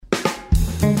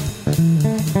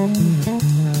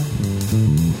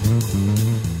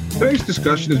Today's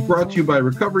discussion is brought to you by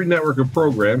Recovery Network of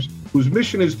Programs, whose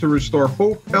mission is to restore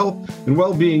hope, health, and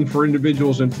well-being for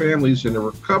individuals and families in a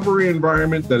recovery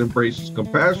environment that embraces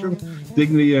compassion,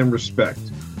 dignity, and respect.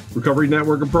 Recovery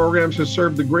Network of Programs has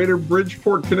served the greater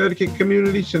Bridgeport, Connecticut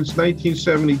community since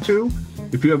 1972.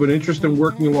 If you have an interest in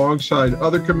working alongside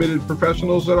other committed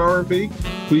professionals at RNP,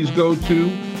 please go to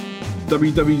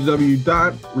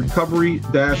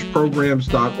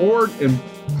www.recovery-programs.org and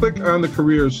click on the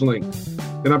careers link.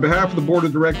 And on behalf of the Board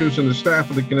of Directors and the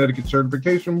staff of the Connecticut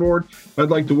Certification Board,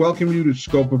 I'd like to welcome you to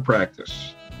Scope of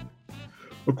Practice.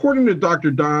 According to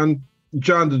Dr. John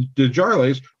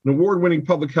DeJarles, an award-winning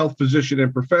public health physician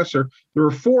and professor, there are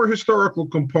four historical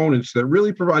components that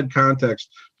really provide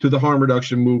context to the harm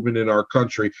reduction movement in our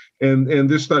country. And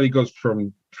this study goes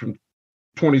from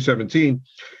 2017.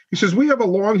 He says, we have a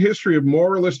long history of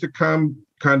moralistic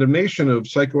condemnation of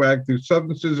psychoactive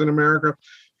substances in America,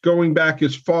 going back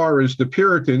as far as the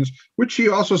Puritans, which he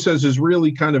also says is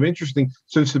really kind of interesting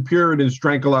since the Puritans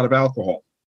drank a lot of alcohol.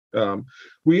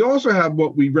 We also have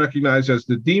what we recognize as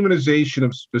the demonization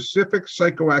of specific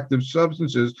psychoactive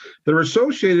substances that are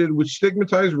associated with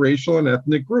stigmatized racial and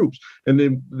ethnic groups. And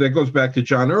then that goes back to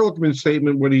John Ehrlichman's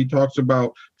statement when he talks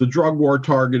about the drug war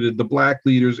targeted the Black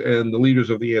leaders and the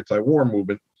leaders of the anti-war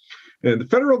movement. And the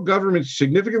federal government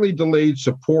significantly delayed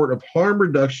support of harm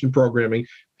reduction programming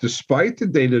despite the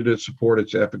data to support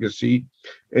its efficacy.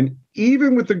 And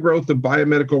even with the growth of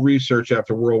biomedical research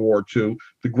after World War II,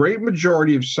 the great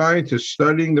majority of scientists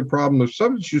studying the problem of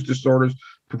substance use disorders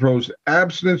proposed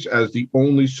abstinence as the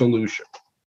only solution.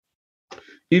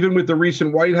 Even with the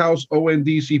recent White House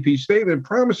ONDCP statement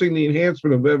promising the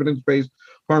enhancement of evidence-based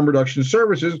harm reduction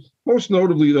services, most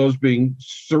notably those being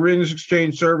syringe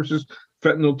exchange services,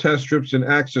 fentanyl test strips, and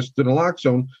access to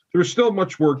naloxone, there is still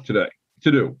much work today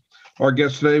to do. Our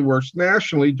guest today works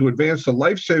nationally to advance the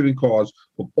life-saving cause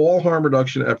of all harm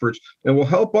reduction efforts and will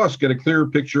help us get a clearer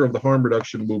picture of the harm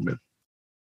reduction movement.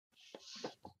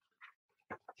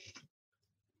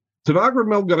 Tanagra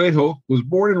Melgarejo was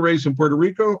born and raised in Puerto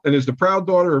Rico and is the proud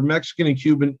daughter of Mexican and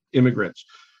Cuban immigrants.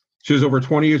 She has over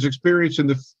 20 years' experience in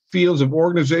the fields of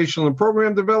organizational and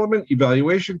program development,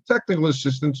 evaluation, technical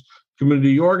assistance,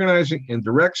 community organizing, and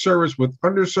direct service with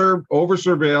underserved,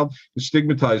 over-surveilled, and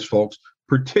stigmatized folks,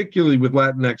 particularly with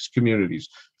Latinx communities.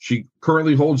 She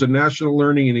currently holds a national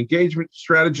learning and engagement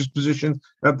strategist position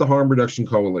at the Harm Reduction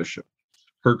Coalition.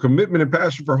 Her commitment and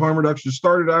passion for harm reduction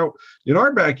started out in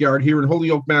our backyard here in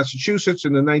Holyoke, Massachusetts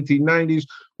in the 1990s,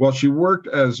 while she worked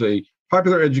as a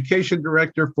popular education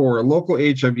director for a local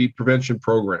HIV prevention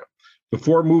program.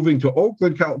 Before moving to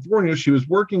Oakland, California, she was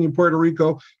working in Puerto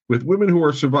Rico with women who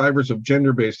are survivors of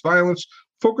gender-based violence,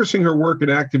 focusing her work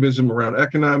and activism around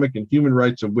economic and human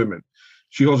rights of women.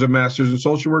 She holds a master's in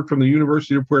social work from the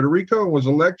University of Puerto Rico and was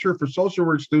a lecturer for social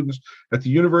work students at the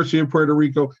University of Puerto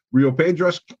Rico, Rio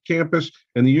Pedras campus,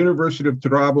 and the University of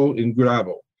Turabo in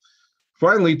Gurabo.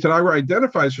 Finally, Tanagra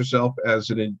identifies herself as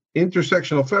an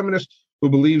intersectional feminist who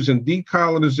believes in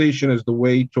decolonization as the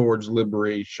way towards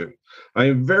liberation. I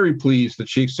am very pleased that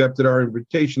she accepted our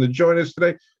invitation to join us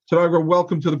today. Tanagra,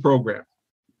 welcome to the program.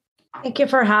 Thank you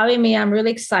for having me. I'm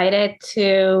really excited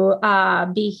to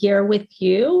be here with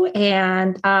you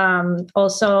and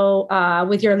also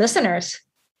with your listeners.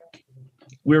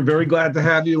 We're very glad to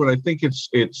have you, and I think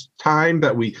it's time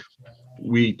that we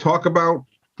talk about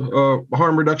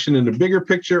harm reduction in the bigger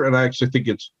picture, and I actually think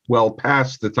it's well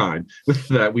past the time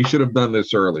that we should have done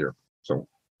this earlier. So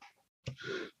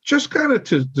just kind of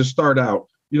to start out,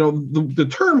 you know, the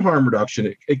term harm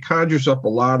reduction, it conjures up a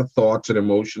lot of thoughts and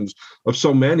emotions of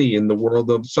so many in the world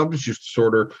of substance use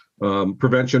disorder,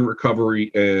 prevention,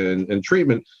 recovery, and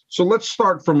treatment. So let's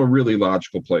start from a really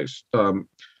logical place. Can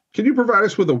you provide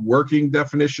us with a working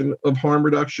definition of harm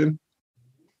reduction?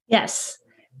 Yes.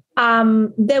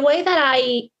 The way that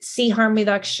I see harm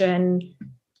reduction,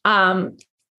 I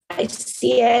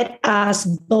see it as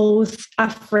both a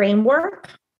framework,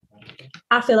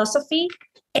 a philosophy,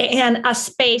 and a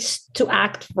space to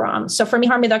act from. So for me,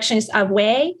 harm reduction is a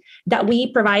way that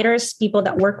we providers, people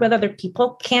that work with other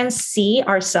people, can see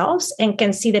ourselves and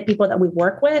can see the people that we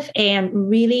work with and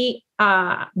really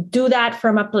do that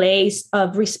from a place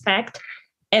of respect,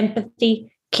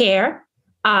 empathy, care,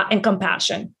 and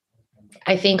compassion.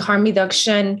 I think harm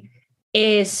reduction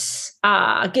gives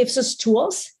us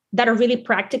tools that are really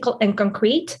practical and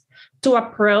concrete to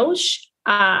approach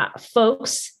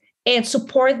folks and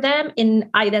support them in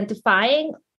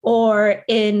identifying or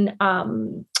in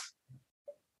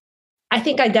I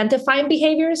think identifying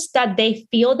behaviors that they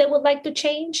feel they would like to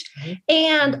change,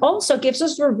 and also gives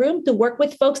us the room to work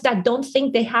with folks that don't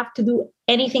think they have to do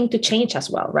anything to change as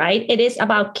well, right? It is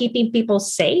about keeping people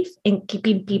safe and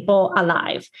keeping people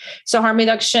alive. So harm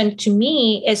reduction to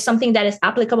me is something that is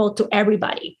applicable to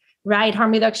everybody, right?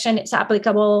 Harm reduction is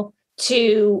applicable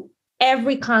to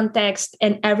every context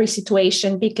and every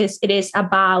situation because it is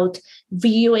about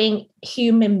viewing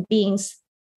human beings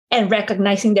and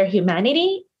recognizing their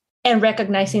humanity and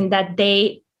recognizing that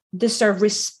they deserve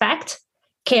respect,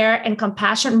 care, and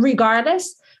compassion,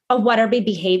 regardless of whatever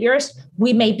behaviors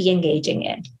we may be engaging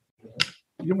in.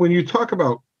 When you talk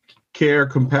about care,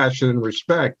 compassion, and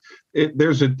respect,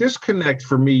 there's a disconnect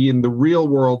for me in the real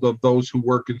world of those who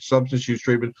work in substance use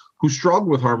treatment who struggle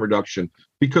with harm reduction,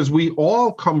 because we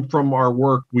all come from our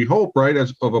work, we hope, right,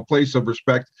 as of a place of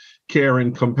respect, care,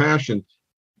 and compassion.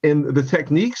 And the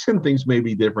techniques and things may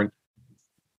be different,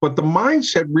 but the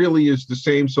mindset really is the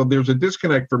same. So there's a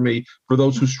disconnect for me for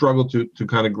those who struggle to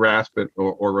kind of grasp it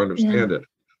or understand it.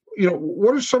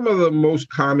 What are some of the most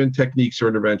common techniques or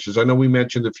interventions? I know we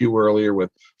mentioned a few earlier with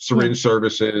syringe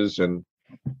services and.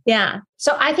 Yeah.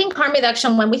 So I think harm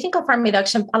reduction, when we think of harm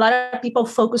reduction, a lot of people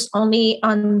focus only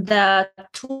on the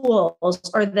tools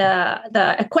or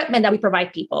the equipment that we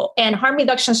provide people. And harm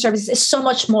reduction services is so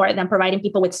much more than providing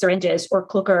people with syringes or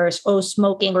clickers or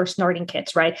smoking or snorting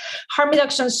kits, right? Harm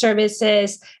reduction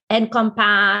services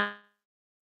encompass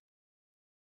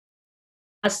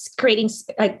creating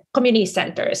community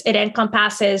centers. It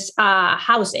encompasses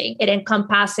housing. It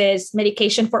encompasses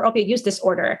medication for opioid use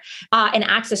disorder and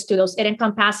access to those. It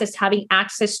encompasses having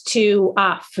access to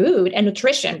food and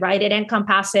nutrition, right? It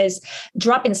encompasses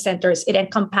drop-in centers. It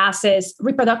encompasses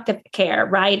reproductive care,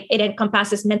 right? It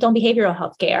encompasses mental and behavioral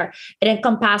health care. It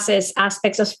encompasses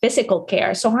aspects of physical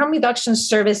care. So harm reduction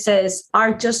services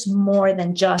are just more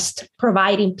than just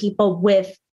providing people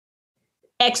with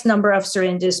X number of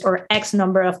syringes or X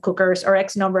number of cookers or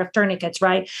X number of tourniquets,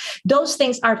 right? Those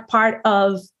things are part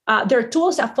of, they're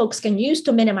tools that folks can use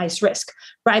to minimize risk,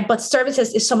 right? But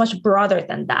services is so much broader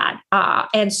than that.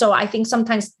 And so I think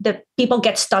sometimes the people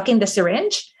get stuck in the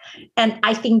syringe. And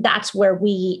I think that's where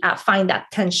we find that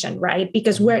tension, right?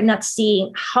 Because we're not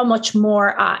seeing how much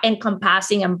more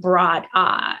encompassing and broad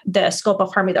the scope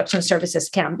of harm reduction services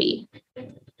can be.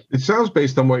 It sounds,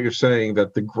 based on what you're saying,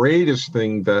 that the greatest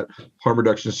thing that harm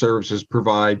reduction services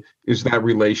provide is that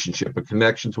relationship, a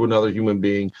connection to another human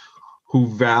being who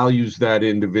values that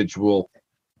individual,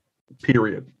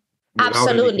 period.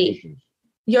 Absolutely.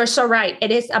 You're so right. It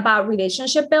is about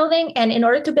relationship building. And in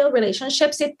order to build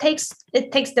relationships, it takes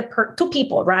two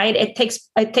people, right? It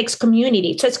takes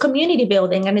community. So it's community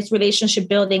building and it's relationship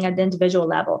building at the individual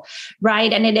level,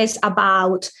 right? And it is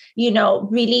about,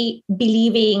 really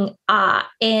believing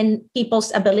in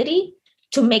people's ability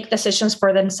to make decisions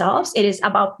for themselves. It is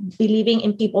about believing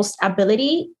in people's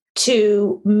ability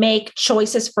to make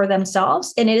choices for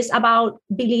themselves. And it is about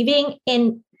believing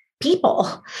in people.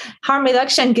 Harm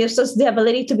reduction gives us the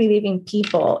ability to believe in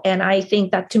people. And I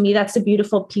think that, to me, that's a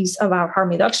beautiful piece of our harm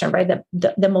reduction, right?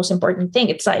 The most important thing.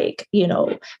 It's like,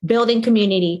 building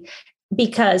community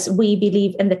because we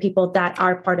believe in the people that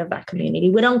are part of that community.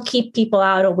 We don't keep people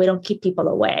out or we don't keep people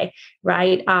away,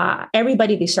 right?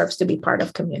 Everybody deserves to be part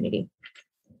of community.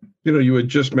 You had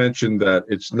just mentioned that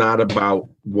it's not about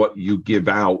what you give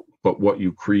out, but what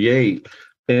you create.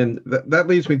 And that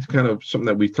leads me to kind of something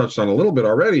that we've touched on a little bit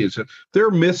already, is that there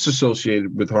are myths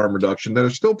associated with harm reduction that are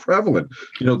still prevalent,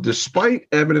 despite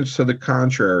evidence to the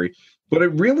contrary. But it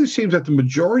really seems that the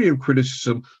majority of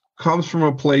criticism comes from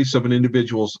a place of an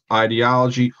individual's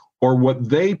ideology or what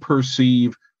they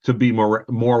perceive to be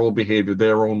moral behavior,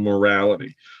 their own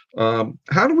morality.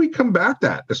 How do we combat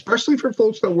that, especially for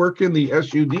folks that work in the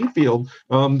SUD field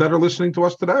that are listening to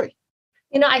us today?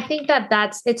 I think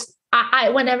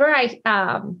whenever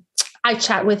I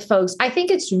chat with folks, I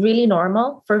think it's really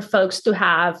normal for folks to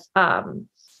have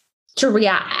to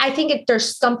react. I think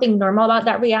there's something normal about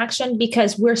that reaction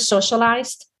because we're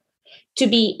socialized to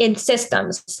be in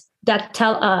systems that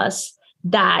tell us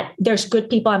that there's good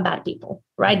people and bad people,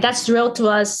 right? That's drilled to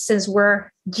us since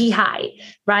we're jihad,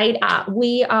 right?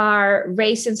 We are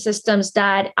raised in systems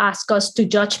that ask us to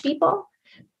judge people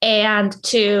and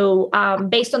to,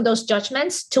 based on those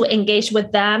judgments, to engage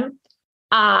with them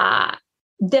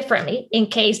differently in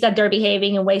case that they're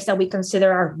behaving in ways that we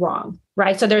consider are wrong,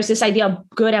 right? So there's this idea of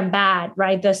good and bad,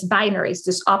 right? There's binaries,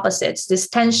 there's opposites, this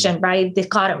tension, right?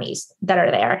 Dichotomies that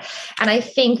are there. And I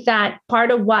think that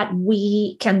part of what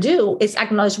we can do is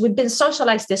acknowledge we've been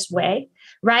socialized this way,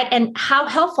 right? And how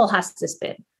helpful has this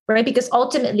been? right? Because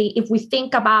ultimately, if we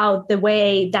think about the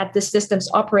way that the systems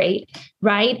operate,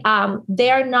 right, they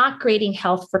are not creating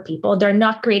health for people. They're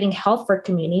not creating health for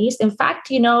communities. In fact,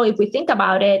 if we think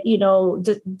about it,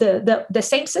 the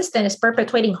same system is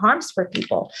perpetuating harms for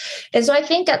people. And so I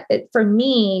think that for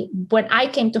me, when I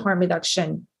came to harm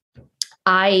reduction,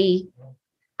 I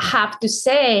have to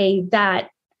say that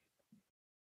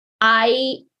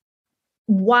I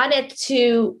wanted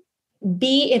to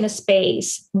be in a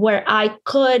space where I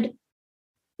could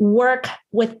work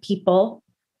with people.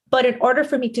 But in order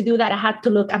for me to do that, I had to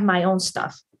look at my own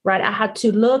stuff, right? I had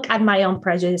to look at my own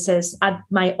prejudices, at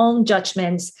my own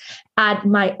judgments, at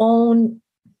my own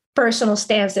personal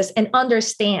stances, and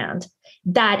understand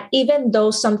that even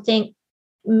though something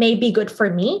may be good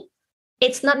for me,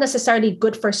 it's not necessarily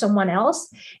good for someone else.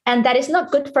 And that is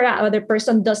not good for that other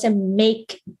person doesn't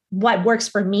make what works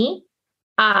for me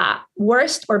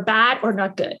worst or bad or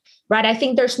not good, right? I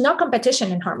think there's no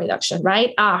competition in harm reduction,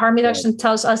 right? Harm reduction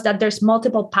tells us that there's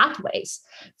multiple pathways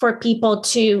for people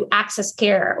to access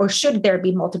care, or should there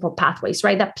be multiple pathways,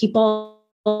 right? That people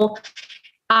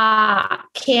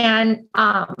can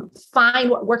find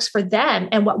what works for them.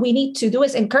 And what we need to do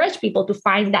is encourage people to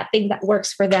find that thing that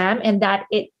works for them, and that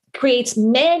it creates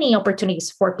many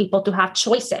opportunities for people to have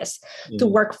choices to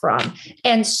work from.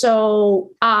 And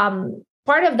so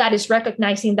part of that is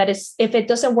recognizing that if it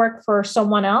doesn't work for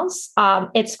someone else,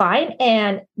 it's fine.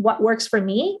 And what works for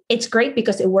me, it's great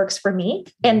because it works for me.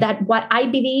 And that what I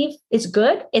believe is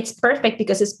good, it's perfect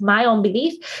because it's my own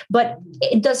belief. But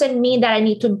it doesn't mean that I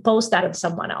need to impose that on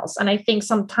someone else. And I think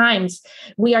sometimes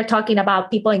we are talking about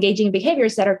people engaging in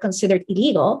behaviors that are considered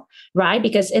illegal, right?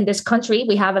 Because in this country,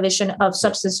 we have a vision of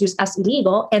substance use as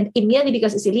illegal. And immediately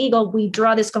because it's illegal, we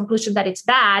draw this conclusion that it's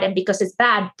bad. And because it's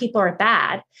bad, people are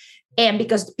bad. And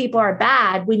because people are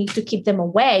bad, we need to keep them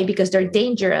away because they're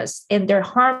dangerous and they're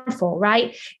harmful,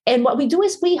 right? And what we do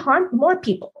is we harm more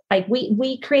people. Like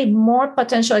we create more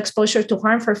potential exposure to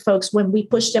harm for folks when we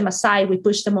push them aside, we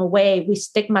push them away, we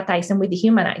stigmatize them, we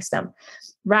dehumanize them,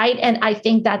 right? And I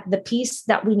think that the piece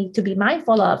that we need to be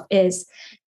mindful of is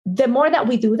the more that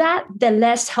we do that, the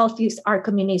less healthy our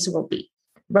communities will be,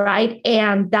 right?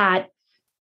 And that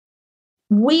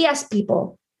we as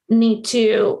people need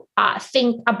to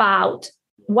think about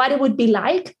what it would be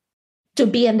like to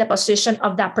be in the position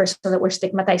of that person that we're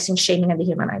stigmatizing, shaming, and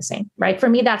dehumanizing, right? For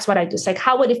me, that's what I do. It's like,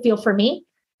 how would it feel for me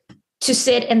to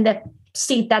sit in the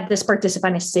seat that this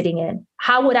participant is sitting in?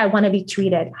 How would I want to be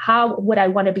treated? How would I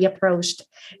want to be approached?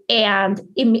 And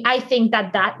I think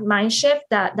that mind shift,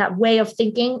 that way of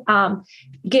thinking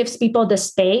gives people the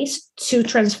space to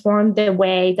transform the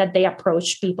way that they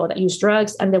approach people that use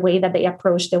drugs and the way that they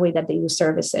approach the way that they use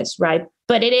services, right?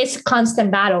 But it is a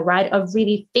constant battle, right? Of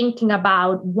really thinking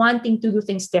about wanting to do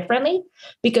things differently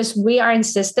because we are in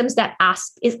systems that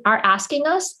are asking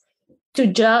us to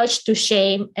judge, to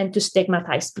shame, and to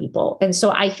stigmatize people. And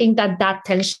so I think that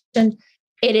tension,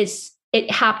 it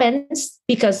happens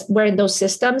because we're in those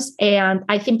systems. And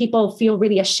I think people feel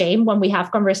really ashamed when we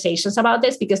have conversations about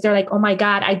this because they're like, oh my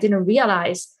God, I didn't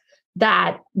realize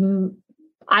that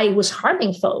I was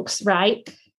harming folks, right?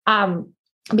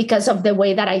 Because of the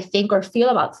way that I think or feel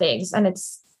about things. And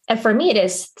for me, it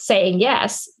is saying,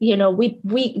 yes,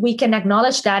 we can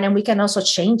acknowledge that and we can also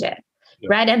change it.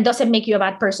 Right. And doesn't make you a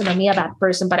bad person or me a bad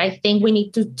person. But I think we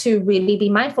need to really be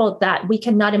mindful that we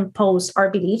cannot impose our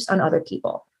beliefs on other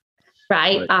people.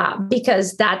 Right.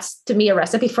 Because that's, to me, a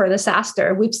recipe for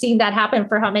disaster. We've seen that happen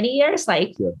for how many years?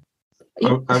 I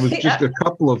was just a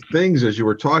couple of things as you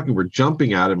were talking were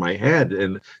jumping out in my head.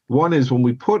 And one is when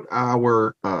we put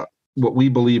our what we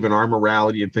believe in our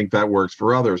morality and think that works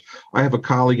for others. I have a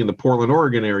colleague in the Portland,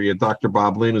 Oregon area, Dr.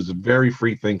 Bob Lynn, who's a very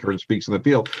free thinker and speaks in the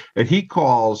field. And he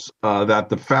calls that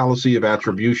the fallacy of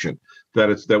attribution,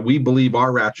 that we believe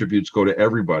our attributes go to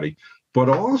everybody. But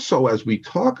also, as we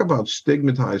talk about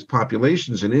stigmatized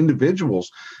populations and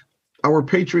individuals, our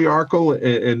patriarchal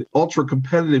and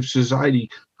ultra-competitive society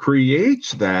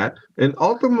creates that and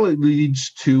ultimately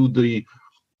leads to the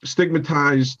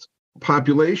stigmatized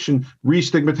population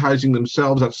re-stigmatizing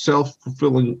themselves, that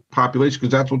self-fulfilling population,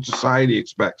 because that's what society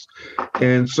expects.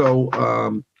 And so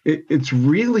it's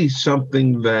really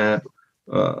something that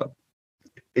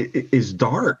is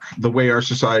dark, the way our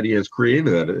society has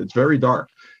created it. It's very dark.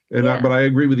 And but I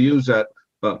agree with you is that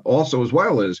also as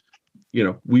well as,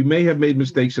 we may have made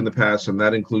mistakes in the past, and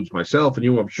that includes myself and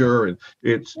you, I'm sure, and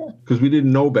it's because we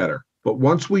didn't know better. But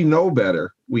once we know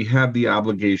better, we have the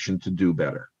obligation to do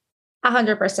better.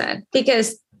 100%.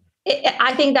 Because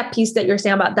I think that piece that you're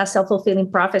saying about that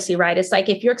self-fulfilling prophecy, right? It's like,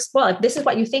 if this is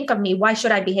what you think of me, why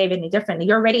should I behave any differently?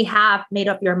 You already have made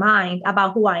up your mind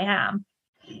about who I am.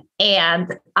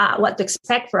 and what to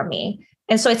expect from me.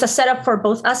 And so it's a setup for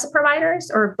both us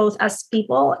providers or both us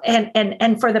people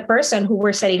and for the person who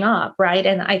we're setting up, right?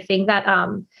 And I think that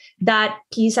that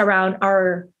piece around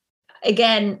our,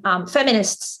 again,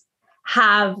 feminists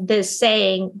have this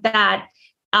saying that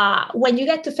when you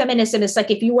get to feminism, it's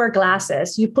like if you wear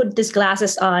glasses, you put these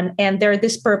glasses on and they're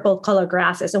this purple color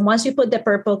glasses. And once you put the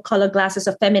purple color glasses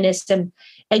of feminism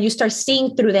and you start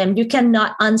seeing through them, you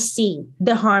cannot unsee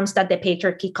the harms that the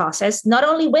patriarchy causes, not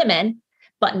only women,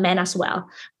 but men as well,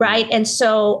 right? And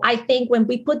so I think when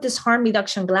we put this harm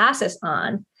reduction glasses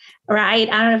on, right?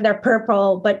 I don't know if they're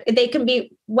purple, but they can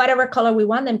be whatever color we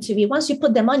want them to be. Once you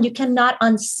put them on, you cannot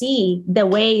unsee the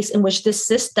ways in which this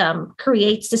system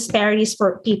creates disparities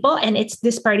for people, and it's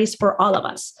disparities for all of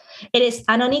us. It is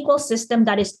an unequal system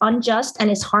that is unjust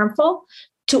and is harmful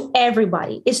to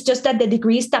everybody. It's just that the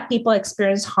degrees that people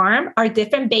experience harm are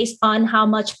different based on how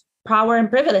much power and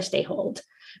privilege they hold,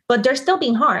 but they're still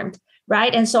being harmed.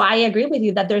 Right. And so I agree with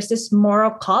you that there's this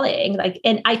moral calling,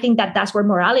 and I think that that's where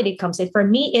morality comes in. For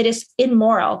me, it is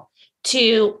immoral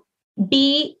to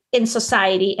be in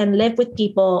society and live with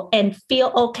people and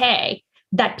feel okay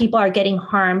that people are getting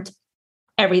harmed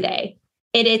every day.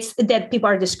 It is that people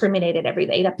are discriminated every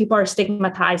day, that people are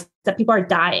stigmatized, that people are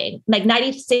dying. Like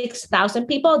 96,000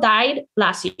 people died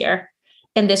last year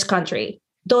in this country.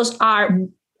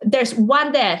 There's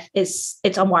one death it's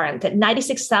unwarranted.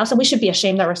 96,000. We should be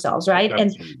ashamed of ourselves, right?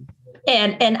 Absolutely.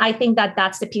 And I think that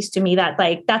that's the piece to me that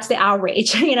that's the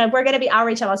outrage. If we're going to be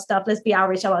outraged about stuff, let's be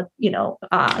outraged about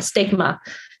stigma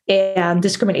and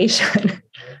discrimination.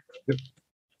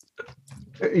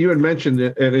 You had mentioned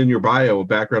it in your bio, a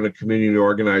background in community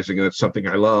organizing, and it's something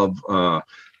I love.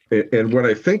 And when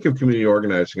I think of community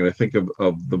organizing, and I think of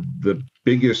the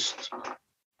biggest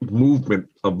movement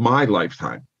of my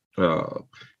lifetime,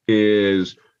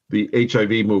 is the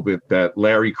HIV movement that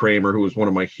Larry Kramer, who was one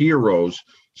of my heroes,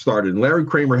 started. And Larry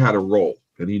Kramer had a role,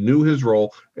 and he knew his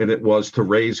role, and it was to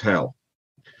raise hell.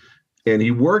 And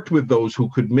he worked with those who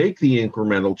could make the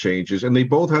incremental changes, and they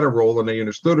both had a role, and they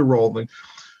understood a role. And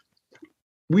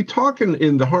we talk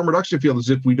in the harm reduction field as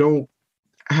if we don't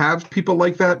have people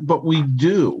like that, but we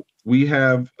do. We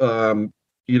have,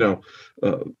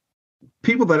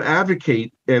 people that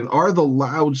advocate and are the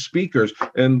loud speakers,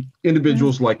 and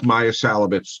individuals like Maya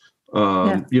Salovitz,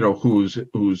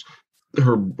 who's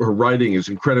her writing is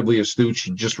incredibly astute. She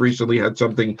just recently had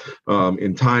something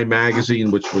in Time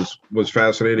magazine, which was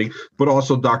fascinating. But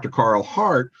also Dr. Carl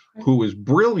Hart, who is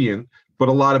brilliant, but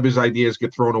a lot of his ideas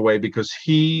get thrown away because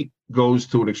he goes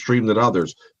to an extreme than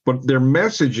others. But their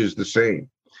message is the same.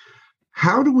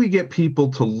 How do we get people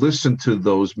to listen to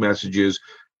those messages?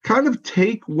 Kind of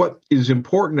take what is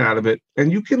important out of it,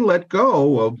 and you can let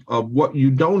go of what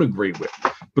you don't agree with.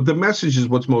 But the message is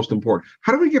what's most important.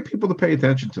 How do we get people to pay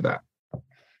attention to that?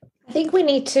 I think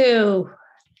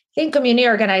community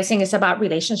organizing is about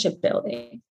relationship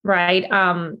building, right?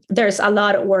 There's a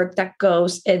lot of work that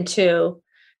goes into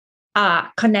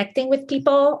connecting with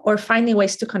people or finding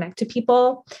ways to connect to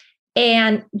people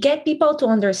and get people to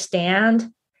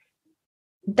understand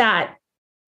that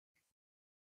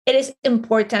it is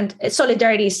important.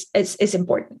 Solidarity is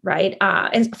important, right?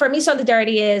 And for me,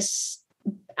 solidarity is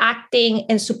acting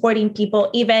and supporting people,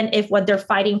 even if what they're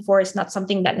fighting for is not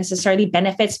something that necessarily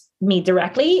benefits me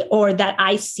directly, or that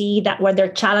I see that what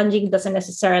they're challenging doesn't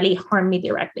necessarily harm me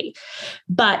directly,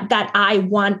 but that I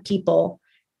want people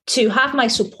to have my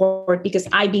support because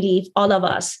I believe all of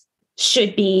us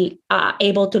should be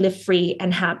able to live free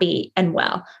and happy and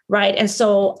well, right? And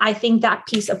so I think that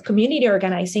piece of community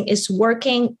organizing is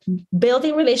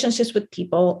building relationships with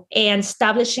people and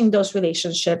establishing those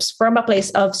relationships from a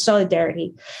place of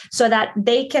solidarity so that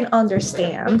they can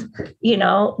understand,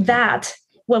 that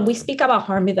when we speak about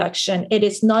harm reduction, it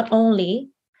is not only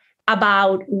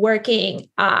about working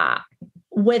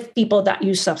with people that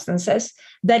use substances,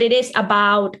 that it is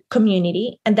about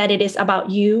community, and that it is about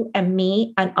you and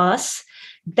me and us,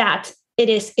 that it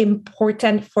is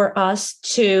important for us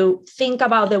to think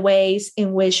about the ways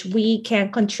in which we can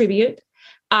contribute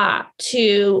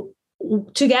to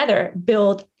together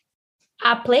build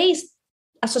a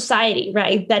society,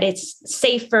 right, that it's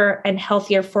safer and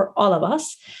healthier for all of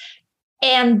us.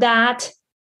 And that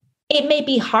it may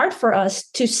be hard for us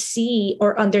to see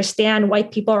or understand why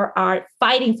people are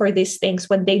fighting for these things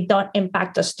when they don't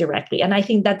impact us directly. And I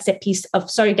think that's a piece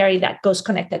of solidarity that goes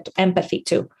connected to empathy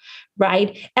too,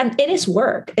 right? And it is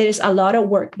work. It is a lot of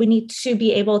work. We need to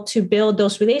be able to build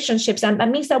those relationships. And that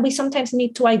means that we sometimes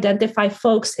need to identify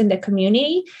folks in the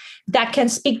community that can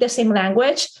speak the same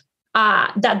language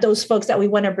that those folks that we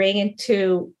want to bring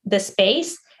into the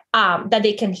space, that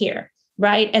they can hear.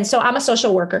 right? And so I'm a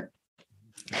social worker.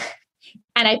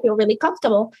 And I feel really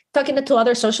comfortable talking to two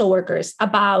other social workers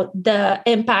about the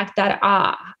impact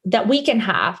that we can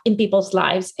have in people's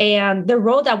lives and the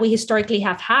role that we historically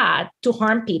have had to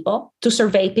harm people, to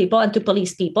survey people, and to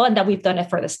police people, and that we've done it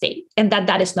for the state, and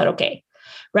that is not okay,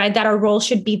 right? That our role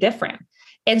should be different.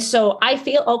 And so I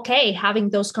feel okay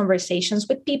having those conversations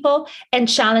with people and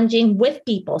challenging with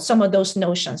people some of those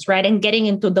notions, right? And getting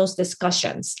into those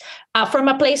discussions from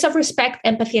a place of respect,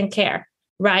 empathy, and care.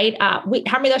 Right.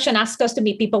 Harm reduction asks us to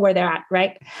meet people where they're at.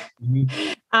 Right.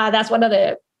 Mm-hmm. That's one of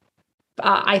the,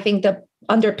 I think, the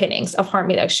underpinnings of harm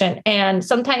reduction. And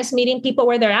sometimes meeting people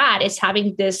where they're at is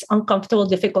having this uncomfortable,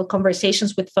 difficult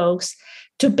conversations with folks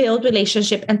to build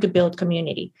relationship and to build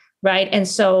community. Right. And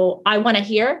so I want to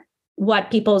hear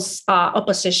what people's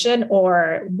opposition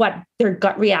or what their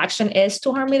gut reaction is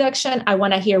to harm reduction. I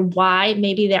want to hear why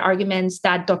maybe the arguments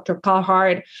that Dr.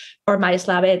 Carhart or Maya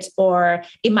Slavitz or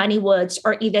Imani Woods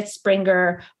or Edith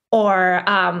Springer or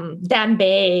Dan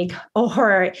Big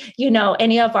or,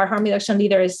 any of our harm reduction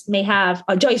leaders may have,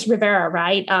 Joyce Rivera,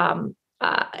 right?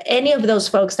 Any of those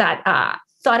folks that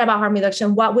thought about harm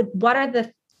reduction, what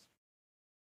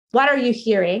are you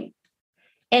hearing?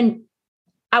 And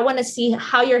I want to see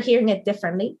how you're hearing it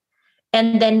differently,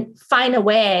 and then find a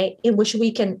way in which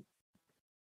we can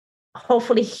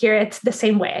hopefully hear it the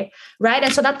same way, right?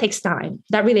 And so that takes time.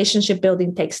 That relationship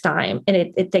building takes time, and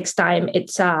it takes time.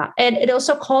 And it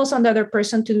also calls on the other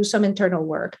person to do some internal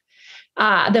work.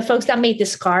 The folks that may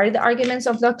discard the arguments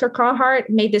of Dr. Carhart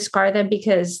may discard them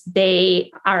because they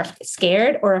are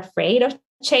scared or afraid of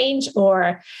change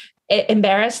or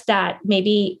embarrassed that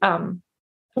maybe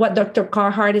what Dr.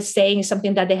 Carhart is saying is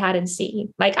something that they hadn't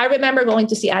seen. Like, I remember going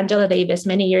to see Angela Davis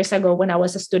many years ago when I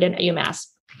was a student at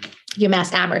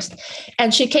UMass Amherst,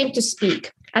 and she came to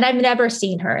speak, and I've never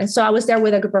seen her. And so I was there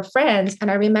with a group of friends,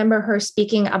 and I remember her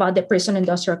speaking about the prison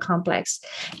industrial complex.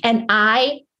 And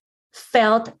I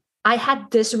felt I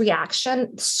had this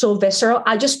reaction so visceral.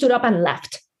 I just stood up and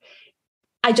left.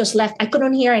 I just left. I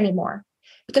couldn't hear anymore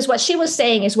because what she was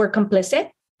saying is we're complicit.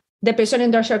 The prison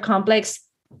industrial complex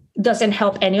doesn't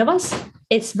help any of us.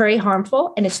 It's very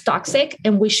harmful and it's toxic,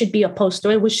 and we should be opposed to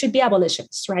it. We should be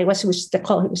abolitionists, right? What she was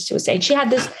saying. She had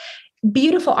this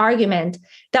beautiful argument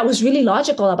that was really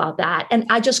logical about that, and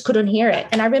I just couldn't hear it.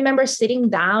 And I remember sitting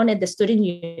down at the student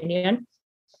union.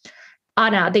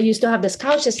 Anna, they used to have these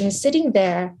couches, and sitting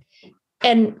there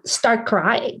and start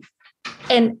crying.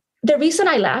 And the reason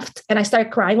I left and I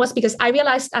started crying was because I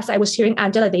realized as I was hearing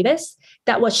Angela Davis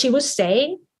that what she was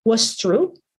saying was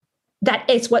true, that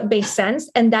it's what made sense,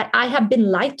 and that I have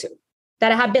been lied to,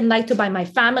 by my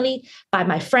family, by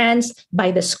my friends,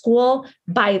 by the school,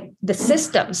 by the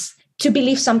systems to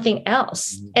believe something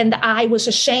else. And I was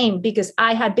ashamed because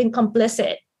I had been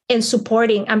complicit in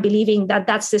supporting and believing that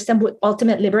that system would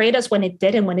ultimately liberate us when it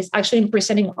did, and when it's actually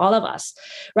imprisoning all of us,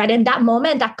 right? In that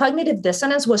moment, that cognitive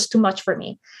dissonance was too much for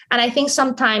me. And I think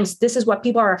sometimes this is what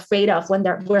people are afraid of when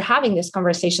we're having these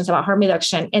conversations about harm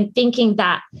reduction, and thinking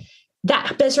that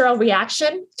visceral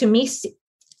reaction to me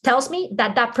tells me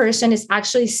that that person is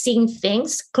actually seeing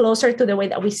things closer to the way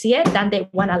that we see it than they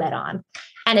want to let on.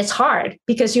 And it's hard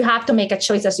because you have to make a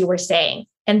choice, as you were saying.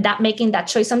 And that making that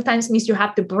choice sometimes means you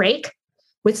have to break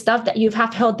with stuff that you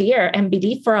have held dear and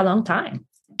believed for a long time.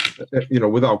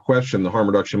 Without question, the harm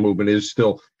reduction movement is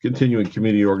still continuing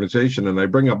community organization. And I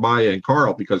bring up Maya and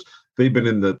Carl because they've been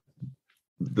in the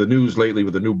news lately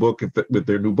with with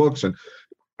their new books. And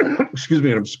excuse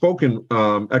me, and I've spoken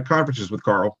at conferences with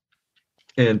Carl,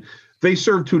 and they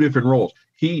serve two different roles.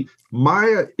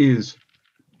 Maya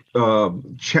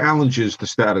challenges the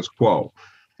status quo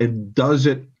and does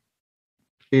it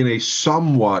in a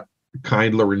somewhat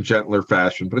kindler and gentler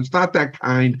fashion, but it's not that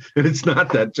kind and it's not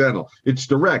that gentle. It's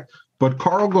direct. But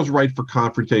Carl goes right for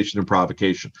confrontation and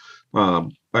provocation.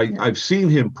 I've seen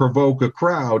him provoke a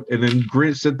crowd and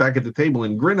then sit back at the table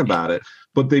and grin about it.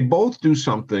 But they both do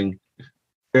something,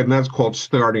 and that's called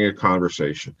starting a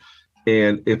conversation.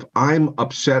 And if I'm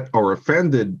upset or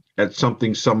offended at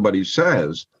something somebody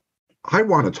says, I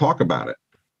want to talk about it.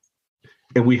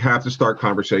 And we have to start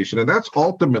conversation. And that's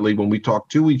ultimately, when we talk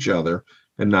to each other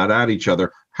and not at each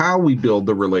other, how we build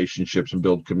the relationships and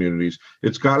build communities.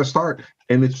 It's got to start.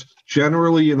 And it's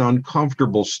generally an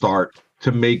uncomfortable start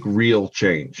to make real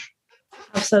change.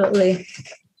 Absolutely.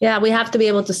 Yeah, we have to be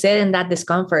able to sit in that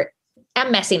discomfort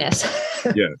and messiness.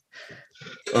 Yeah.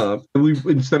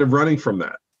 Instead of running from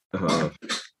that.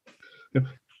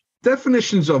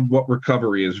 Definitions of what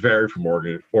recovery is vary from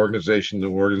organization to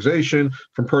organization,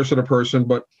 from person to person.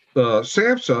 But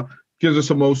SAMHSA gives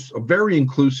us a very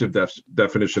inclusive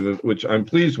definition, which I'm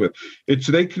pleased with.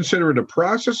 They consider it a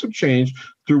process of change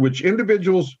through which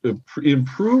individuals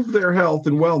improve their health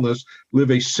and wellness,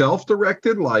 live a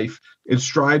self-directed life, and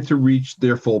strive to reach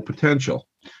their full potential.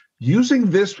 Using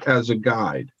this as a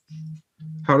guide,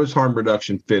 how does harm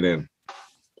reduction fit in?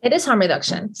 It is harm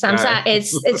reduction. Samsa,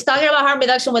 it's talking about harm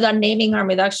reduction without naming harm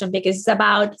reduction, because it's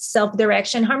about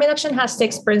self-direction. Harm reduction has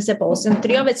 6 principles, and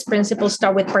 3 of its principles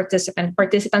start with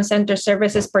participant-centered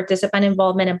services, participant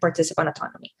involvement, and participant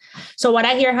autonomy. So what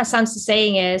I hear Samsa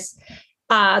saying is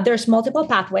there's multiple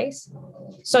pathways.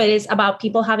 So it is about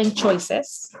people having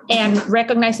choices and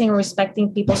recognizing and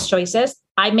respecting people's choices.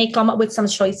 I may come up with some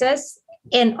choices,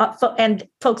 and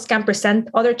folks can present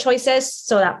other choices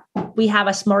so that we have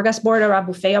a smorgasbord or a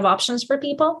buffet of options for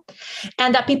people,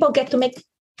 and that people get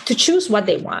to choose what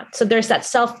they want. So there's that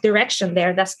self-direction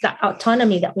there. That's the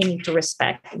autonomy that we need to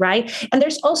respect, right? And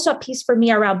there's also a piece for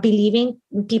me around believing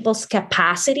in people's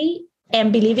capacity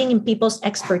and believing in people's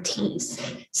expertise,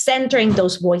 centering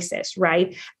those voices,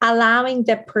 right? Allowing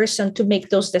the person to make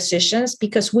those decisions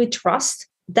because we trust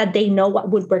that they know what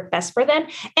would work best for them,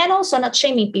 and also not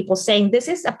shaming people, saying this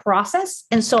is a process.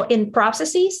 And so in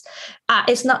processes,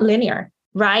 it's not linear,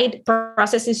 right?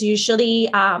 Processes usually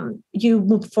you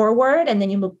move forward and then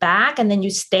you move back and then you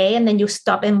stay and then you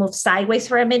stop and move sideways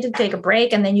for a minute to take a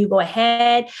break and then you go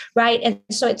ahead, right? And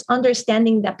so it's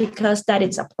understanding that because that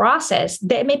it's a process,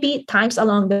 there may be times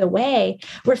along the way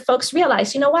where folks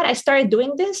realize, you know what, I started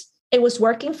doing this. It was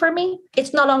working for me.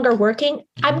 It's no longer working.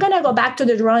 I'm going to go back to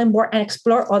the drawing board and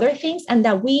explore other things. And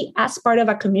that we, as part of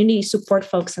a community, support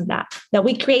folks in that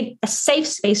we create a safe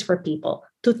space for people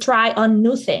to try on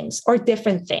new things or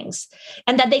different things,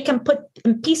 and that they can put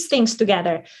and piece things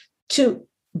together to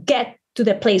get to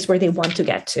the place where they want to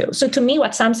get to. So to me,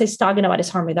 what Samsa is talking about is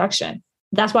harm reduction.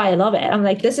 That's why I love it. I'm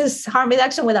like, this is harm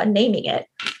reduction without naming it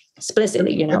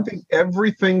explicitly, you know? I think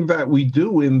everything that we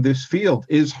do in this field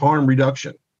is harm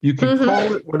reduction. You can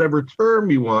call it whatever term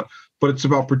you want, but it's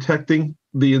about protecting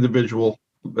the individual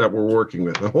that we're working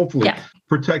with, and hopefully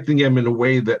protecting them in a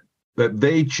way that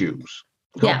they choose,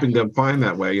 helping them find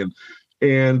that way.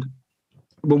 And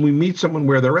when we meet someone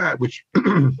where they're at, which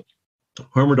harm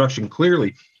reduction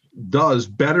clearly does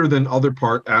better than other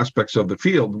aspects of the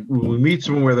field, when we meet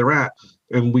someone where they're at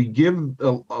and we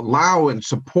allow and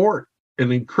support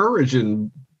and encourage and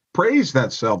praise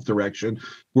that self-direction,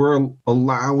 we're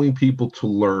allowing people to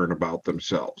learn about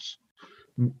themselves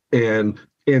and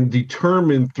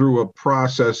determine through a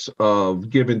process of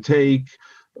give and take,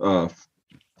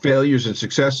 failures and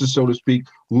successes, so to speak,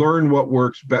 learn what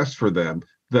works best for them,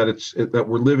 that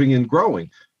we're living and growing.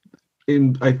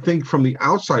 And I think from the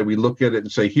outside, we look at it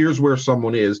and say, here's where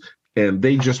someone is, and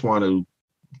they just want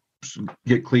to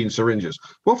get clean syringes.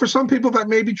 Well, for some people, that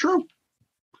may be true.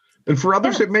 And for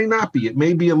others, it may not be. It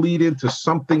may be a lead into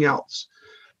something else.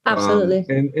 Absolutely.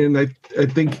 And I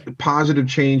think positive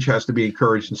change has to be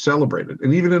encouraged and celebrated.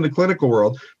 And even in the clinical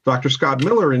world, Dr. Scott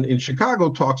Miller in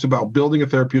Chicago talks about building a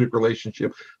therapeutic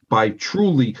relationship by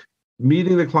truly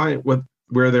meeting the client with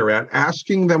where they're at,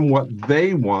 asking them what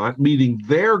they want, meeting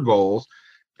their goals,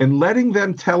 and letting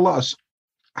them tell us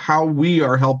how we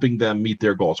are helping them meet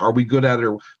their goals. Are we good at it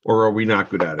or are we not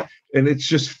good at it? And it's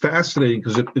just fascinating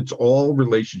because it's all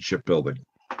relationship building.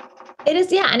 It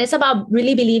is, yeah. And it's about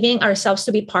really believing ourselves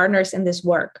to be partners in this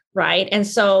work, right? And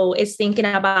so it's thinking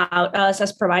about us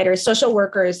as providers, social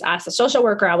workers. As a social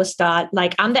worker, I was taught,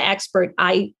 like, I'm the expert.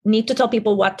 I need to tell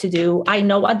people what to do. I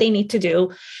know what they need to do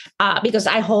because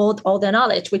I hold all the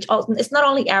knowledge, which is not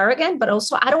only arrogant, but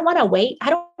also I don't want to wait.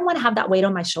 I don't want to have that weight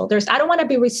on my shoulders. I don't want to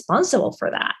be responsible for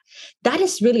that. That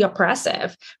is really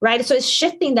oppressive, right? So it's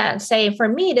shifting that and saying, for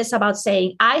me, it is about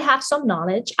saying, I have some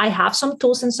knowledge, I have some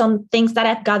tools and some things that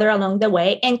I've gathered along the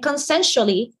way, and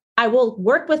consensually, I will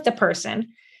work with the person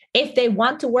if they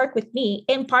want to work with me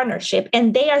in partnership,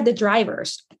 and they are the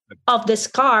drivers of this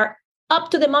car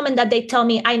up to the moment that they tell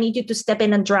me, I need you to step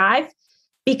in and drive,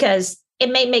 because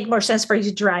it may make more sense for you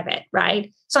to drive it,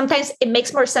 right? Sometimes it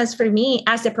makes more sense for me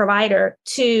as the provider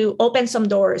to open some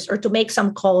doors or to make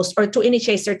some calls or to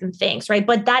initiate certain things, right?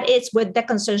 But that is with the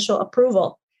consensual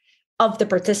approval of the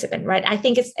participant, right? I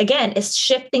think it's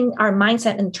shifting our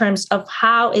mindset in terms of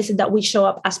how is it that we show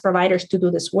up as providers to do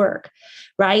this work,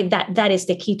 right? That is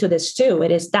the key to this too.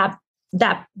 It is that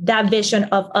vision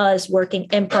of us working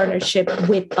in partnership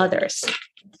with others.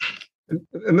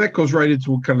 And that goes right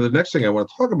into kind of the next thing I want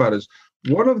to talk about is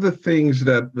one of the things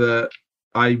that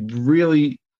I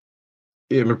really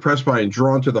am impressed by and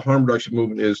drawn to the harm reduction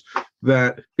movement is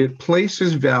that it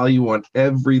places value on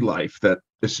every life, that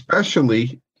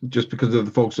especially just because of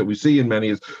the folks that we see in many,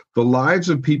 is the lives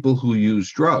of people who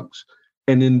use drugs.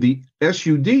 And in the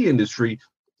SUD industry,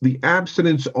 the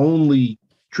abstinence only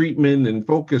treatment and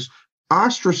focus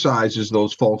ostracizes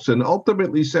those folks and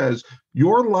ultimately says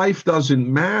your life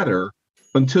doesn't matter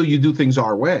until you do things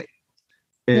our way.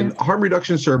 And harm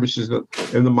reduction services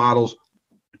and the models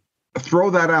throw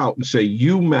that out and say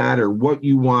you matter, what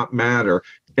you want matter.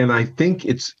 And I think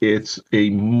it's a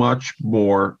much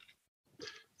more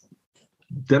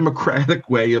democratic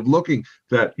way of looking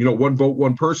that, one vote,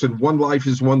 one person, one life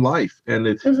is one life, and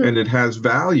it has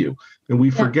value. And we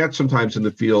forget sometimes in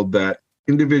the field that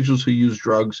individuals who use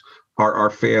drugs are our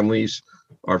families,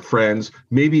 our friends,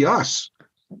 maybe us.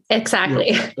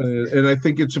 Exactly. And I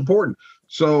think it's important.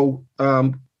 So,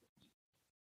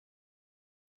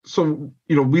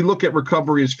 we look at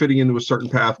recovery as fitting into a certain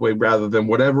pathway rather than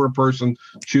whatever a person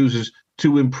chooses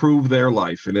to improve their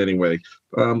life in any way.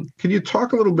 Can you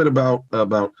talk a little bit about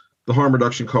the Harm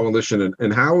Reduction Coalition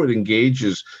and how it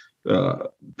engages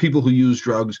people who use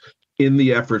drugs in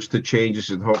the efforts to changes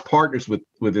and partners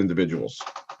with individuals?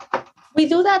 We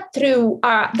do that through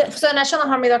the National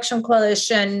Harm Reduction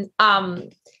Coalition.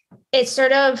 It's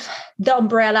sort of the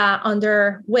umbrella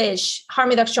under which harm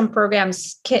reduction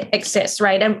programs exist,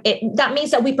 right? And that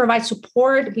means that we provide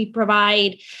support, we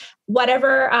provide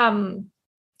whatever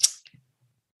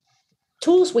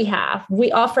tools we have,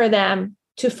 we offer them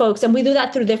to folks. And we do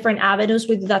that through different avenues.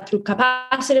 We do that through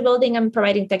capacity building and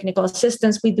providing technical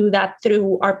assistance. We do that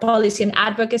through our policy and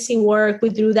advocacy work. We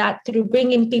do that through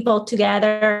bringing people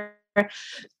together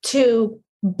to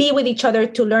be with each other,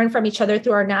 to learn from each other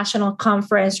through our national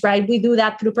conference, right? We do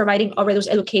that through providing overdose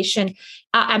education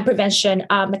and prevention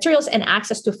materials and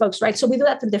access to folks, right? So we do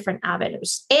that through different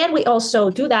avenues. And we also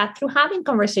do that through having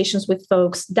conversations with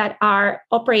folks that are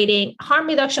operating. Harm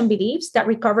reduction believes that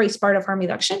recovery is part of harm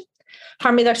reduction.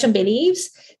 Harm reduction believes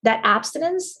that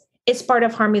abstinence is part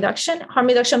of harm reduction. Harm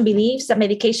reduction believes that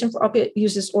medication for opioid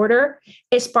use disorder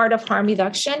is part of harm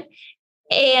reduction.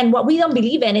 And what we don't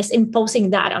believe in is imposing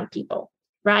that on people.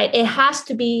 Right? It has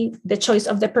to be the choice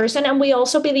of the person. And we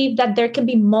also believe that there can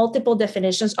be multiple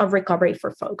definitions of recovery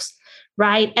for folks,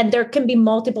 right? And there can be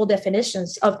multiple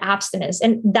definitions of abstinence.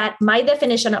 And that my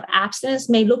definition of abstinence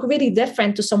may look really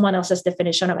different to someone else's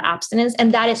definition of abstinence.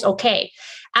 And that is okay.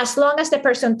 As long as the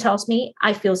person tells me,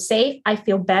 I feel safe, I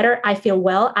feel better, I feel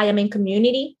well, I am in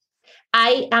community,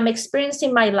 I am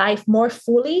experiencing my life more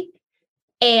fully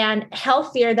and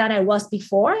healthier than I was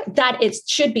before, that it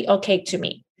should be okay to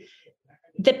me.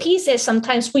 The piece is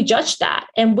sometimes we judge that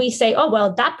and we say, oh,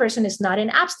 well, that person is not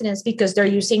in abstinence because they're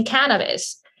using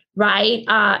cannabis, right?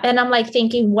 And I'm like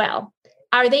thinking, well,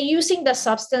 are they using the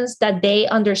substance that they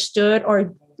understood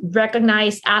or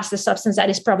recognized as the substance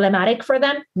that is problematic for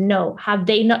them? No. Have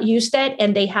they not used it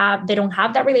and they don't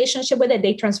have that relationship with it?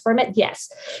 They transform it?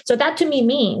 Yes. So that to me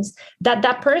means that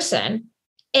that person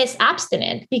is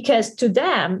abstinent because to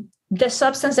them, the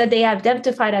substance that they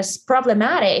identified as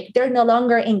problematic, they're no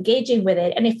longer engaging with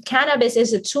it. And if cannabis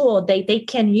is a tool they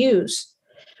can use,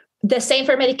 the same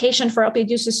for medication for opioid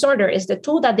use disorder is the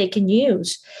tool that they can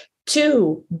use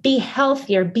to be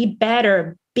healthier, be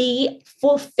better, be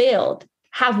fulfilled,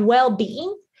 have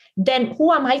well-being, then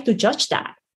who am I to judge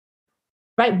that?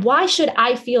 Right? Why should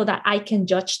I feel that I can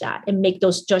judge that and make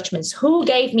those judgments? Who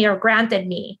gave me or granted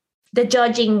me the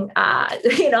judging,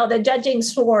 the judging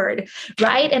sword,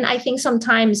 right? And I think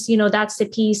sometimes, that's the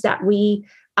piece that we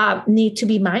need to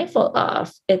be mindful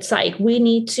of. It's like we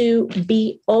need to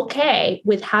be okay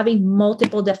with having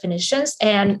multiple definitions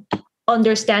and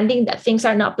understanding that things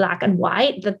are not black and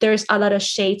white, that there's a lot of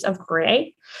shades of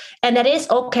gray, and that is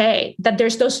okay, that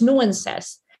there's those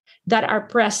nuances that are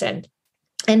present.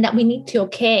 And that we need to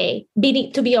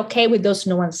be okay with those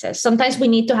nuances. Sometimes we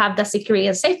need to have the security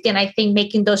and safety. And I think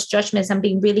making those judgments and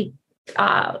being really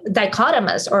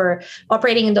dichotomous or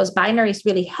operating in those binaries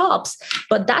really helps.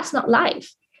 But that's not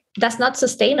life. That's not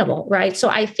sustainable, right? So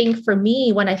I think for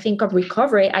me, when I think of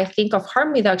recovery, I think of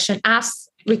harm reduction as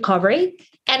recovery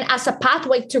and as a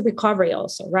pathway to recovery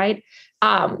also, right?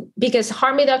 Because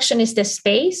harm reduction is the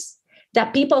space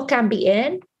that people can be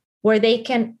in where they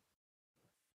can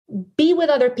be with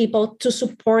other people to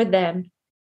support them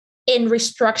in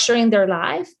restructuring their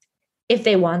life if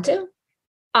they want to,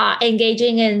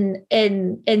 engaging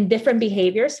in different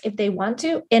behaviors if they want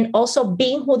to, and also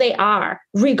being who they are,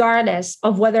 regardless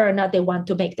of whether or not they want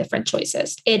to make different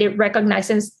choices. It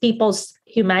recognizes people's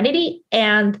humanity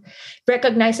and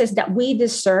recognizes that we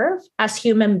deserve as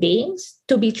human beings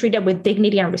to be treated with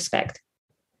dignity and respect.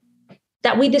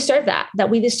 that we deserve that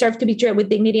we deserve to be treated with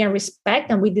dignity and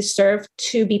respect, and we deserve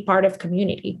to be part of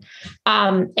community.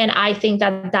 And I think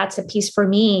that that's a piece for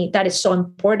me that is so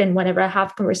important whenever I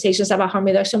have conversations about harm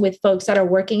reduction with folks that are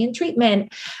working in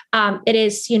treatment. It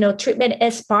is, treatment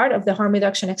is part of the harm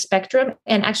reduction spectrum.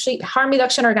 And actually, harm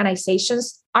reduction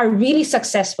organizations are really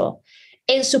successful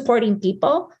in supporting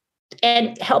people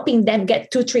and helping them get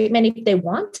to treatment if they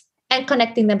want, and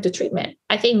connecting them to treatment.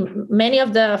 I think many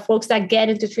of the folks that get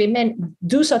into treatment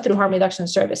do so through harm reduction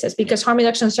services, because harm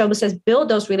reduction services build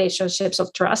those relationships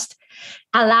of trust,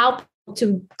 allow people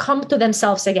to come to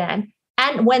themselves again.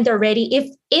 And when they're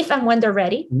ready, if and when they're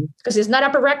ready, because it's not a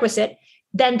prerequisite,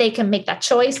 then they can make that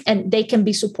choice and they can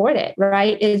be supported,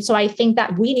 right? And so I think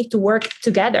that we need to work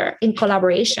together in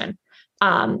collaboration,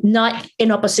 not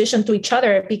in opposition to each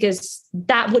other, because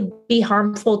that would be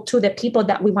harmful to the people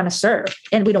that we want to serve.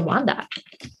 And we don't want that.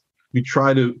 We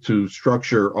try to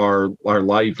structure our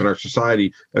life and our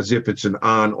society as if it's an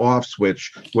on-off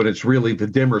switch, when it's really the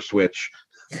dimmer switch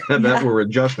and that we're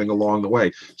adjusting along the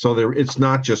way. So it's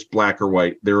not just black or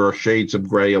white. There are shades of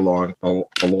gray along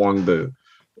the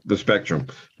spectrum.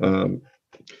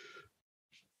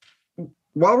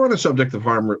 While we're on the subject of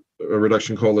Harm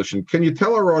Reduction Coalition, can you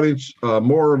tell our audience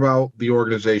more about the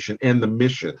organization and the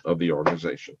mission of the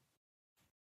organization?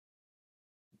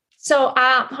 So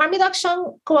Harm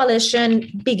Reduction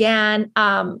Coalition began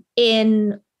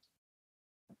in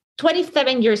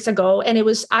 27 years ago, and it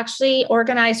was actually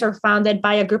organized or founded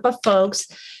by a group of folks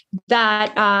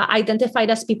that identified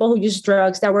as people who use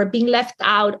drugs, that were being left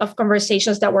out of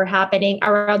conversations that were happening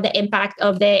around the impact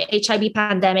of the HIV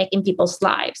pandemic in people's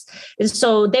lives. And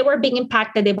so they were being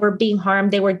impacted, they were being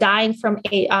harmed, they were dying from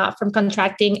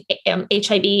contracting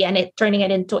HIV and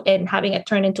having it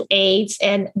turn into AIDS,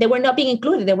 and they were not being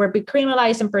included. They were being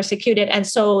criminalized and persecuted. And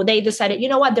so they decided, you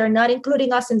know what, they're not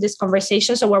including us in this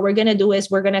conversation. So what we're going to do is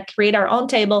we're going to create our own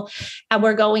table, and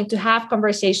we're going to have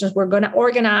conversations. We're going to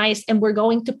organize, and we're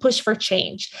going to push for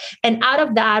change. And out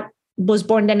of that was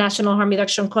born the National Harm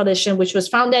Reduction Coalition, which was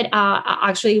founded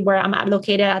actually where I'm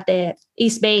located at the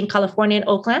East Bay in California, in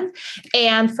Oakland.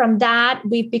 And from that,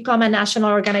 we've become a national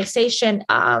organization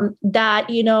that,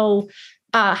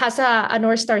 has a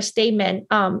North Star statement.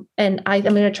 And I'm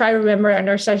going to try to remember a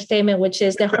North Star statement, which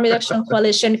is the Harm Reduction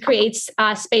Coalition creates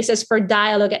spaces for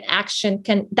dialogue and action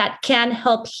that can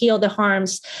help heal the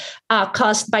harms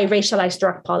caused by racialized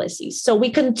drug policies. So we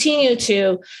continue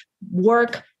to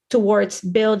work towards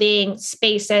building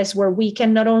spaces where we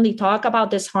can not only talk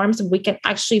about these harms, we can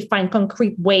actually find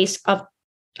concrete ways of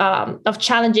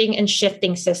challenging and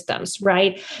shifting systems,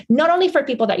 right? Not only for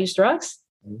people that use drugs,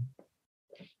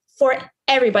 for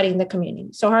everybody in the community.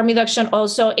 So harm reduction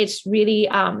also, it's really,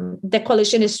 the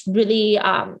coalition is really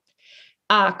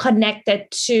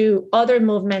connected to other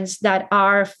movements that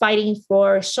are fighting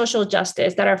for social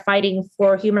justice, that are fighting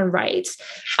for human rights,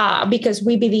 because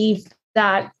we believe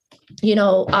that,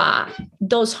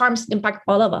 those harms impact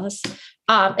all of us.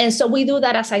 And so we do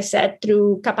that, as I said,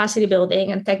 through capacity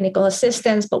building and technical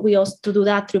assistance, but we also do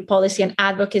that through policy and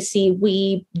advocacy.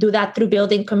 We do that through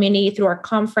building community, through our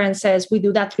conferences. We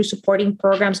do that through supporting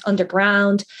programs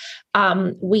underground.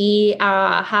 We're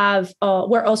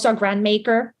also a grant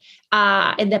maker.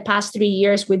 In the past 3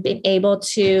 years, we've been able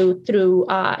to, through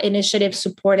initiatives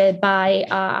supported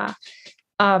by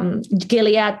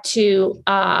Gilead, to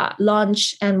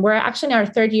launch, and we're actually in our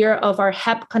third year of our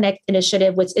Hep Connect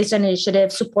initiative, which is an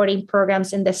initiative supporting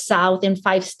programs in the South in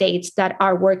 5 states that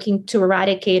are working to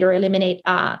eradicate or eliminate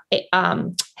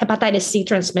hepatitis C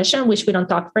transmission, which we don't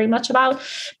talk very much about,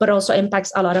 but also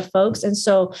impacts a lot of folks. And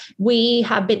so we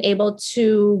have been able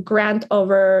to grant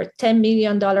over $10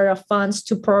 million of funds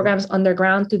to programs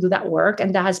underground to do that work.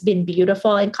 And that has been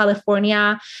beautiful. In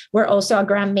California, we're also a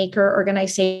grant maker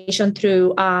organization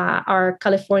through our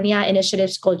California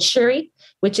initiatives called SHRI,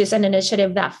 which is an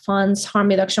initiative that funds harm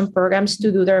reduction programs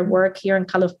to do their work here in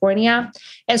California.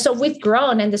 And so we've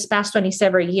grown in this past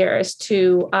 27 years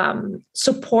to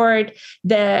support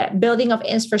the building of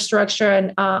infrastructure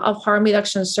and of harm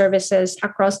reduction services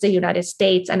across the United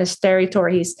States and its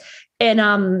territories.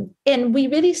 And we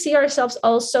really see ourselves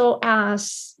also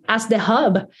as the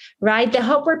hub, right? The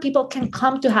hub where people can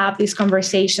come to have these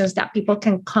conversations, that people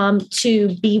can come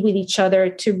to be with each other,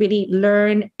 to really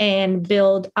learn and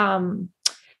build.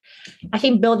 I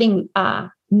think building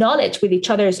knowledge with each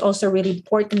other is also really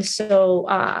important.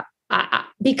 So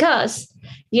because,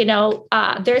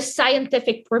 there's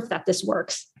scientific proof that this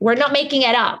works. We're not making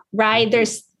it up, right?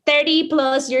 There's 30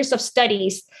 plus years of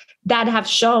studies that have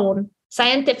shown,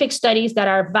 scientific studies that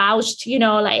are vouched,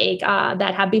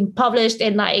 that have been published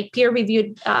in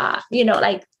peer-reviewed,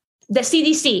 the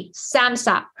CDC,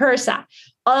 SAMHSA, HRSA,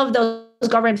 all of those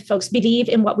government folks believe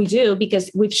in what we do because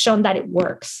we've shown that it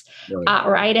works,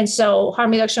 right? And so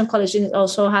Harm Reduction Coalition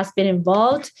also has been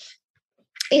involved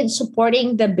in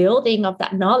supporting the building of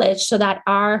that knowledge so that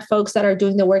our folks that are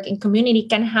doing the work in community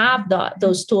can have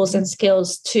those tools and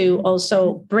skills to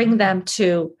also bring them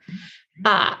to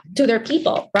their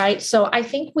people, right? So I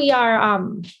think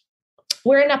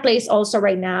we're in a place also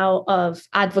right now of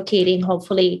advocating,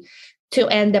 hopefully, to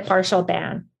end the partial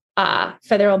ban,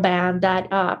 federal ban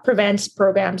that prevents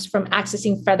programs from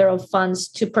accessing federal funds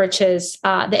to purchase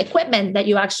the equipment that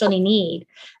you actually need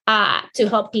to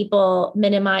help people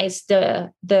minimize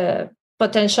the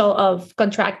potential of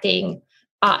contracting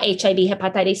HIV,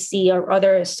 hepatitis C, or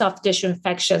other soft tissue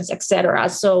infections, et cetera.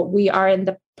 So we are in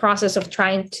the process of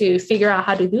trying to figure out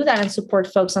how to do that and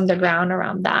support folks on the ground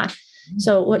around that.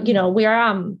 So, we are,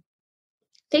 I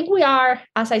think we are,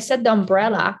 as I said, the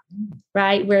umbrella,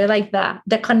 right? We're like the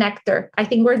connector. I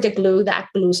think we're the glue that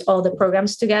glues all the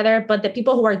programs together, but the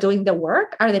people who are doing the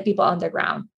work are the people on the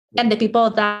ground. And the people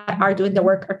that are doing the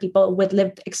work are people with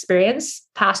lived experience,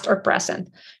 past or present,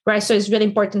 right? So it's really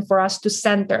important for us to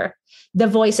center the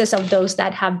voices of those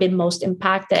that have been most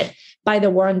impacted by the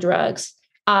war on drugs,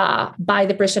 by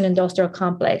the prison industrial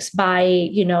complex, by,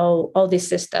 all these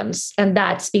systems. And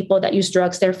that's people that use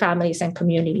drugs, their families and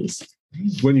communities.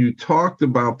 When you talked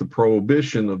about the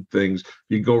prohibition of things,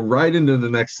 you go right into the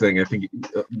next thing. I think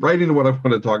right into what I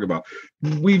want to talk about.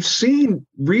 We've seen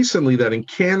recently that in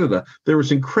Canada, there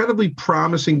was incredibly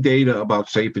promising data about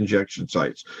safe injection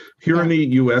sites. Here in the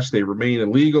U.S., they remain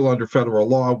illegal under federal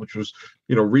law, which was,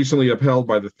 recently upheld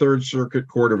by the Third Circuit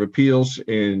Court of Appeals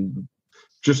in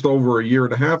just over a year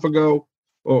and a half ago,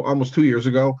 almost 2 years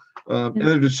ago. And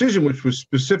a decision which was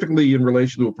specifically in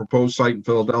relation to a proposed site in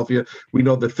Philadelphia. We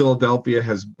know that Philadelphia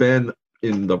has been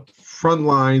in the front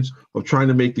lines of trying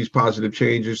to make these positive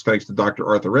changes, thanks to Dr.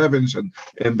 Arthur Evans and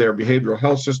their behavioral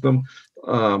health system.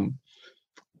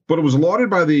 But it was lauded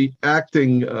by the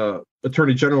acting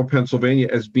Attorney General of Pennsylvania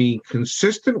as being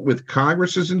consistent with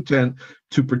Congress's intent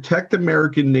to protect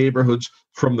American neighborhoods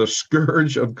from the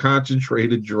scourge of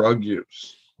concentrated drug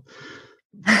use.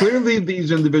 Clearly, these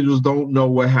individuals don't know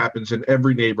what happens in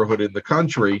every neighborhood in the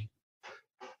country,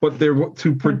 but they're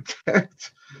to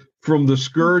protect from the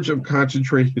scourge of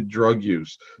concentrated drug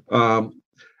use. Are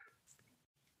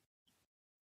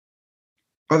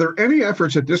there any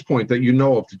efforts at this point that you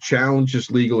know of to challenge this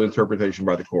legal interpretation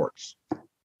by the courts?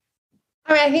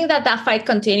 I think that fight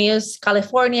continues.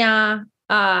 California,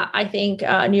 I think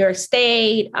New York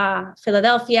State,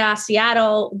 Philadelphia,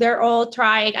 Seattle, they're all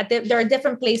trying. There are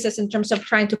different places in terms of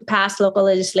trying to pass local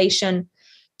legislation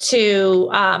to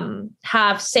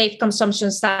have safe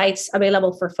consumption sites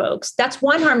available for folks. That's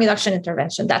one harm reduction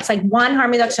intervention. That's like one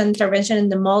harm reduction intervention in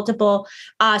the multiple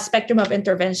spectrum of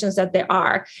interventions that there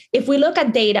are. If we look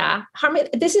at data,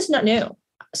 this is not new.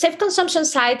 Safe consumption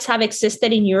sites have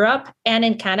existed in Europe and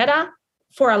in Canada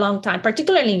for a long time,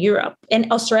 particularly in Europe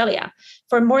and Australia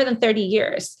for more than 30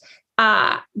 years.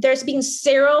 There's been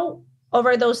zero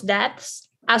overdose deaths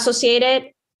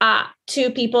associated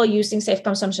to people using safe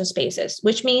consumption spaces,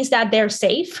 which means that they're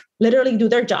safe, literally do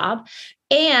their job.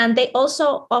 And they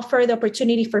also offer the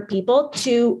opportunity for people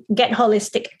to get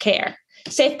holistic care.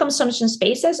 Safe consumption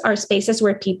spaces are spaces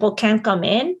where people can come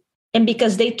in, and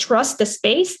because they trust the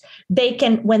space, they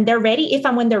can, when they're ready,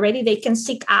 they can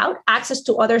seek out access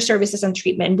to other services and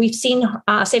treatment. We've seen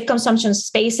safe consumption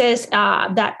spaces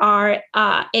that are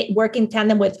work in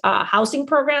tandem with housing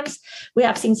programs. We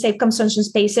have seen safe consumption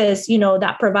spaces,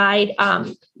 that provide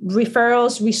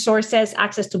referrals, resources,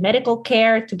 access to medical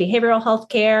care, to behavioral health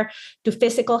care, to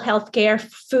physical health care,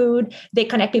 food. They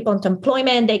connect people to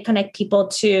employment. They connect people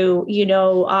to,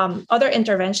 other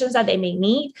interventions that they may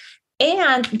need.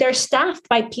 And they're staffed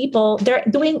by people. They're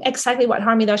doing exactly what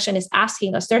harm reduction is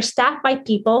asking us. They're staffed by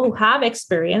people who have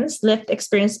lived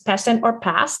experience, present or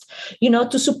past,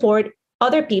 to support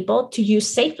other people to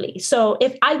use safely. So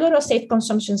if I go to a safe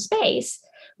consumption space,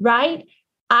 right,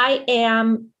 I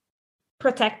am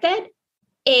protected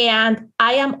and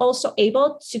I am also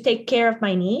able to take care of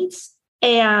my needs.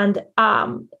 And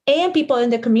people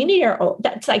in the community are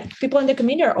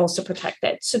also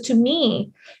protected. So to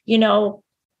me,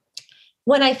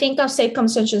 when I think of safe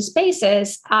consumption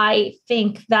spaces, I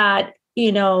think that,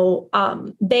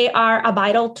 they are a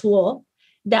vital tool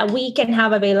that we can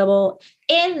have available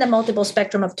in the multiple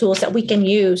spectrum of tools that we can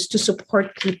use to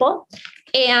support people.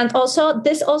 And also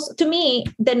to me,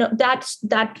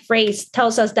 that phrase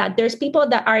tells us that there's people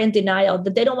that are in denial,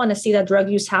 that they don't want to see that drug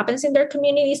use happens in their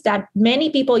communities, that many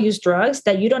people use drugs,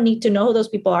 that you don't need to know who those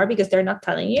people are because they're not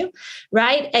telling you,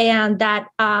 right? And that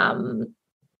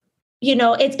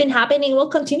it's been happening, will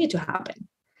continue to happen,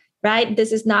 right?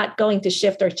 This is not going to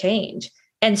shift or change.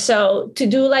 And so to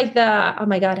do like oh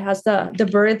my God, how's the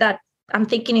bird that I'm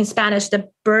thinking in Spanish, the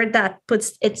bird that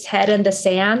puts its head in the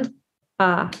sand?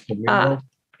 Flamingo?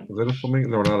 Is it a flamingo?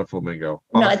 No, not a flamingo.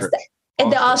 No, Ostrich.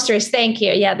 it's the ostrich. Thank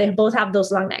you. Yeah, they both have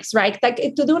those long necks, right? Like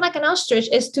to do like an ostrich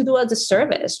is to do a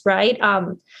disservice, right?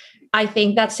 I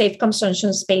think that safe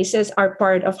consumption spaces are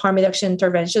part of harm reduction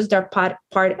interventions. They're part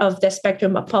of the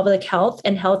spectrum of public health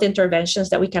and health interventions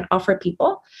that we can offer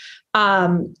people.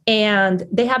 And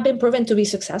they have been proven to be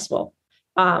successful.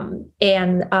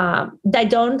 They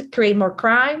don't create more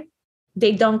crime.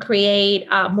 They don't create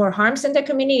more harms in the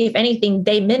community. If anything,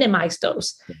 they minimize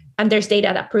those. And there's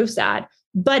data that proves that.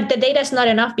 But the data is not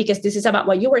enough, because this is about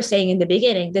what you were saying in the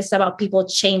beginning. This is about people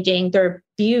changing their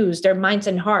views, their minds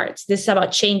and hearts. This is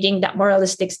about changing that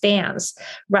moralistic stance,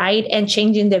 right? And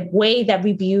changing the way that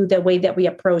we view, the way that we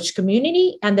approach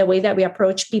community, and the way that we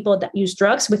approach people that use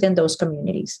drugs within those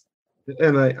communities.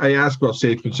 And I ask about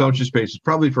safe consumption spaces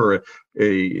probably for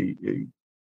a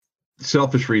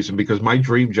selfish reason, because my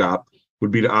dream job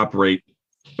would be to operate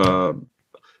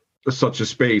such a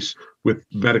space with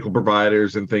medical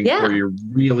providers and things where you're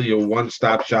really a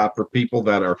one-stop shop for people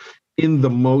that are in the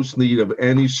most need of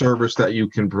any service that you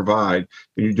can provide,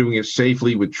 and you're doing it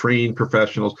safely with trained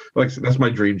professionals. Like, that's my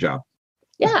dream job.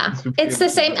 Yeah, it's the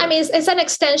same. I mean, it's an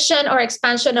extension or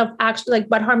expansion of actually like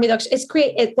what harm reduction is,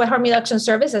 what harm reduction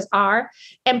services are,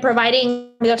 and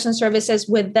providing reduction services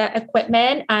with the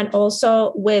equipment and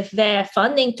also with the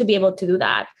funding to be able to do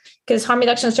that. Because harm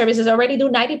reduction services already do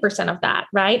 90% of that,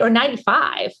 right? Or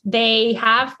 95. They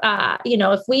have,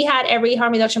 if we had every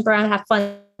harm reduction program have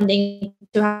funding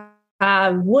to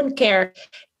have wound care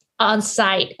on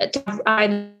site,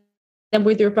 then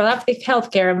with reproductive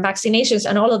health care and vaccinations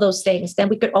and all of those things, then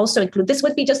we could also include, this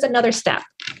would be just another step.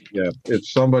 Yeah, if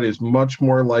somebody is much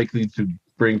more likely to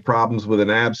bring problems with an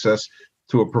abscess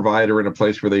to a provider in a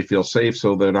place where they feel safe,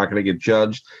 so they're not going to get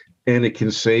judged, and it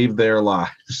can save their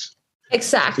lives.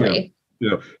 Exactly.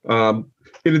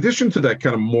 In addition to that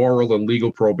kind of moral and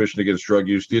legal prohibition against drug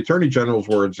use, the Attorney General's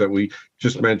words that we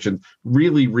just mentioned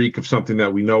really reek of something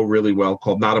that we know really well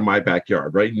called "not in my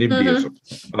backyard," right? NIMBYism.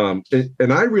 Mm-hmm.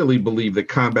 And I really believe that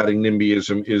combating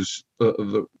NIMBYism is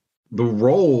the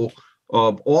role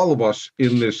of all of us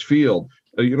in this field.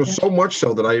 So much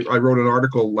so that I wrote an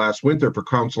article last winter for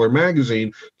Counselor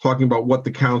Magazine talking about what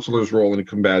the counselor's role in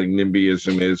combating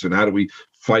NIMBYism is and how do we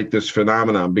fight this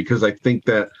phenomenon, because I think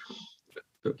that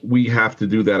we have to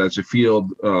do that as a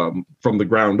field from the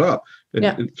ground up.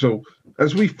 And so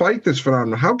as we fight this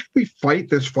phenomenon, how can we fight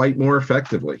this fight more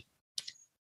effectively?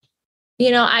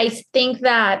 I think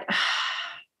that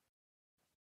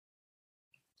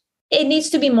it needs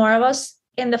to be more of us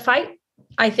in the fight.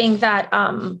 I think that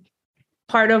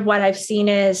part of what I've seen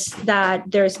is that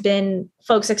there's been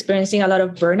folks experiencing a lot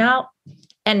of burnout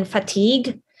and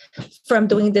fatigue from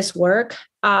doing this work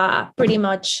pretty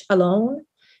much alone.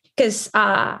 Because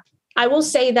I will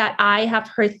say that I have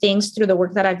heard things through the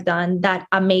work that I've done that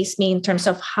amaze me in terms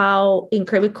of how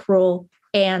incredibly cruel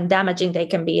and damaging they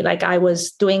can be. Like, I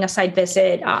was doing a site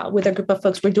visit with a group of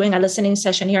folks. We're doing a listening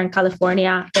session here in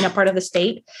California in a part of the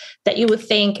state that you would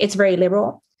think it's very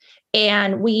liberal.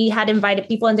 And we had invited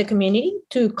people in the community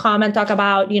to come and talk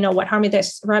about, what harm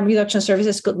reduction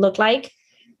services could look like,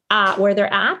 where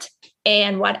they're at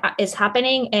and what is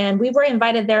happening. And we were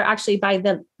invited there actually by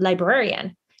the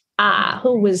librarian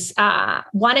who was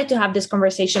wanted to have this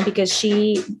conversation because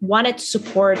she wanted to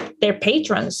support their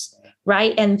patrons,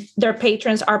 right? And their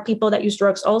patrons are people that use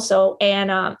drugs also.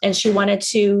 And she wanted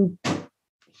to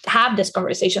have this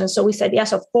conversation. So we said,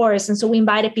 yes, of course. And so we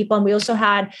invited people, and we also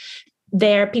had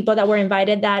there people that were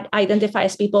invited that identify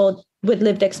as people with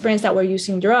lived experience that were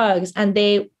using drugs. And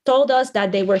they told us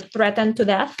that they were threatened to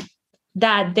death,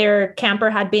 that their camper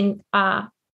had been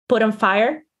put on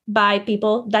fire by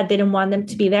people that didn't want them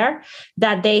to be there,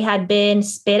 that they had been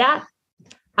spit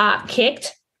at,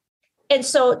 kicked. And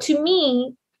so to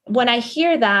me, when I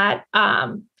hear that,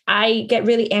 I get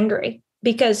really angry,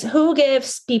 because who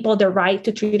gives people the right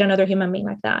to treat another human being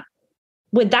like that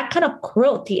with that kind of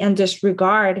cruelty and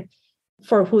disregard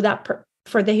for who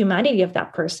for the humanity of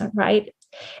that person, right?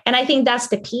 And I think that's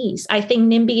the piece. I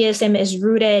think NIMBYism is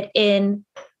rooted in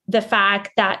the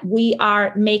fact that we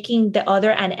are making the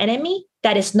other an enemy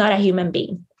that is not a human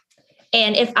being.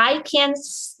 And if I can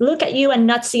look at you and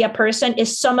not see a person,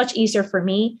 it's so much easier for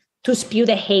me to spew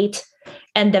the hate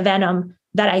and the venom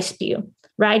that I spew,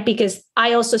 right? Because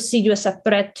I also see you as a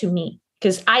threat to me,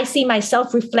 because I see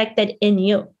myself reflected in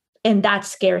you, and that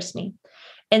scares me.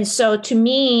 And so to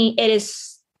me, it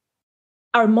is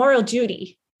our moral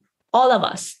duty, all of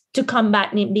us, to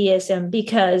combat NIMBYism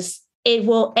because it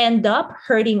will end up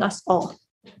hurting us all.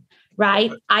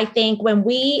 Right. I think when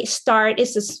we start,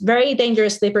 it's this very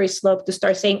dangerous slippery slope to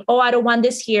start saying, oh, I don't want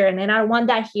this here. And then I don't want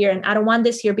that here. And I don't want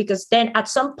this here, because then at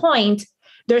some point,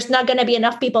 there's not going to be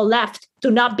enough people left to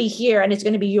not be here. And it's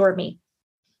going to be you or me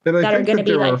that are going to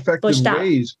be like pushed out.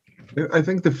 I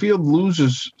think the field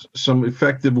loses some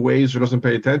effective ways or doesn't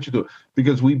pay attention to it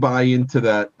because we buy into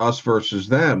that us versus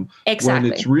them. Exactly.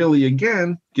 When it's really,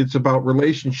 again, it's about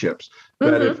relationships.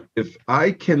 That if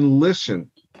I can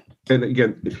listen, and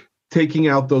again, taking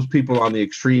out those people on the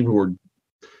extreme who are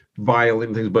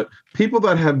violent things, but people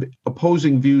that have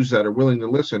opposing views that are willing to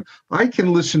listen, I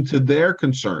can listen to their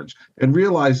concerns and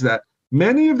realize that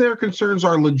many of their concerns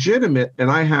are legitimate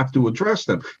and I have to address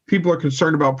them. People are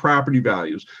concerned about property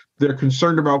values. They're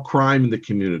concerned about crime in the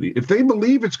community. If they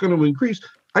believe it's going to increase,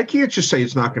 I can't just say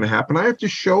it's not going to happen. I have to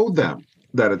show them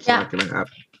that it's not going to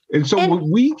happen. And so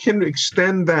we can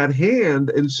extend that hand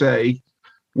and say,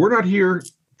 we're not here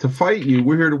to fight you.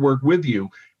 We're here to work with you.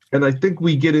 And I think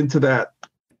we get into that,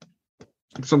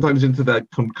 sometimes into that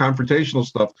confrontational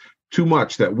stuff too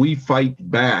much, that we fight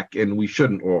back and we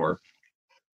shouldn't. Or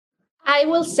I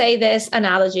will say this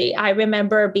analogy. I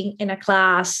remember being in a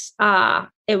class.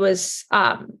 It was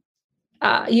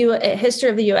History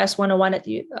of the U.S. 101 at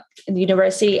the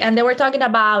university. And they were talking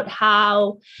about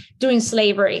how during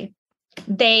slavery,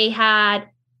 they had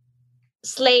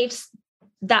slaves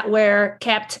that were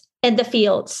kept in the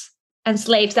fields and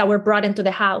slaves that were brought into the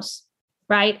house,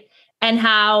 right? And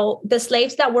how the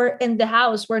slaves that were in the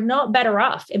house were not better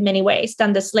off in many ways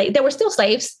than the slaves. They were still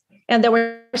slaves and they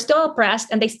were still oppressed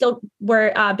and they still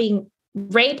were being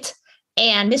raped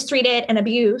and mistreated and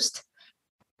abused.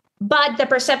 But the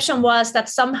perception was that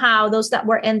somehow those that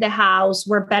were in the house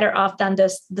were better off than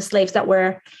the slaves that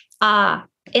were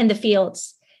in the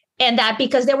fields. And that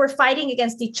because they were fighting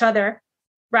against each other,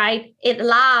 right, it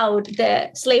allowed the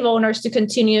slave owners to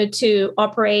continue to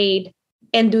operate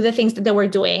and do the things that they were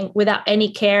doing without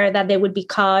any care that they would be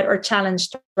caught or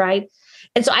challenged, right?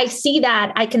 And so I see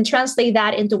that, I can translate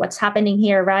that into what's happening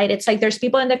here, right? It's like there's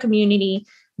people in the community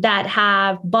that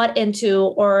have bought into,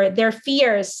 or their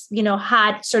fears,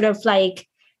 had sort of like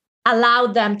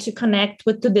allowed them to connect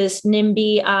to this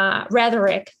NIMBY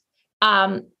rhetoric.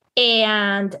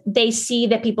 And they see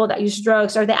the people that use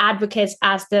drugs or the advocates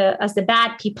as the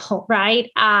bad people, right?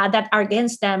 That are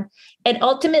against them. And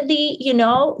ultimately,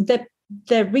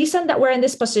 the reason that we're in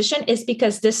this position is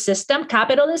because this system,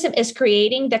 capitalism, is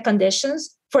creating the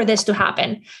conditions for this to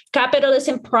happen.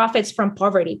 Capitalism profits from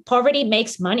poverty. Poverty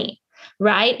makes money,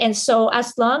 right? And so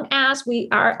as long as we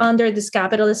are under this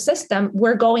capitalist system,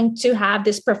 we're going to have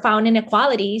these profound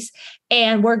inequalities,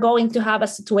 and we're going to have a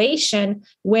situation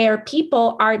where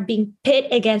people are being pit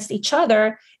against each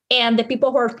other. And the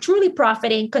people who are truly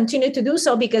profiting continue to do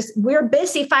so because we're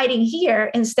busy fighting here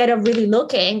instead of really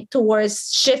looking towards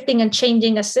shifting and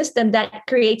changing a system that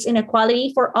creates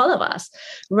inequality for all of us,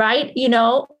 right?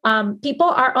 People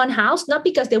are unhoused, not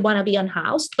because they want to be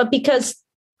unhoused, but because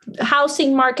the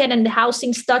housing market and the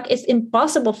housing stock is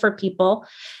impossible for people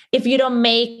if you don't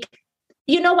make,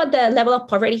 what the level of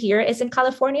poverty here is in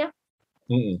California?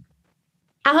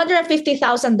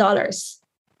 $150,000.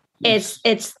 It's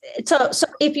so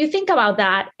if you think about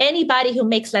that, anybody who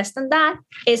makes less than that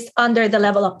is under the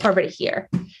level of poverty here.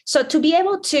 So to be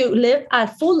able to live a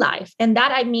full life, and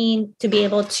that I mean to be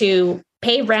able to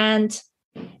pay rent,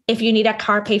 if you need a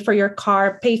car, pay for your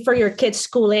car, pay for your kids'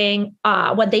 schooling,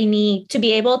 what they need, to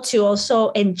be able to also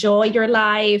enjoy your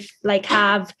life, like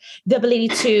have the ability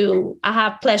to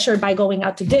have pleasure by going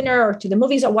out to dinner or to the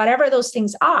movies or whatever those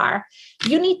things are,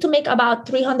 you need to make about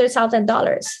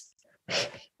 $300,000.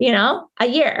 A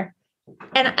year.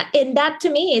 And in that,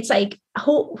 to me, it's like,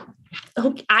 who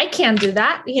I can't do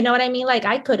that. You know what I mean? Like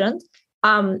I couldn't.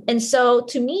 And so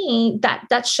to me,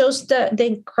 that shows the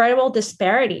incredible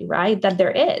disparity, right? That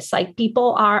there is, like,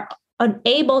 people are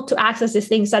unable to access these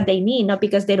things that they need, not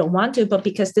because they don't want to, but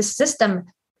because this system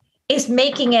is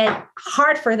making it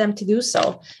hard for them to do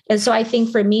so. And so I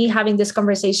think for me, having these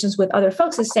conversations with other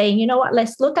folks is saying, you know what,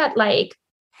 let's look at like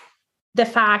the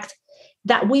fact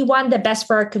that we want the best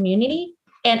for our community,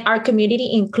 and our community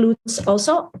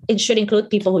it should include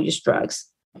people who use drugs.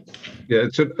 Yeah,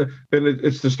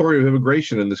 it's the story of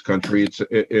immigration in this country.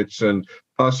 It's an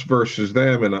us versus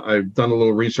them, and I've done a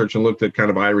little research and looked at kind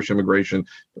of Irish immigration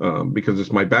because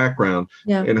it's my background,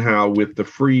 and how with the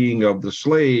freeing of the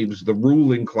slaves, the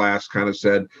ruling class kind of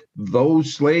said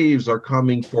those slaves are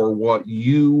coming for what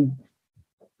you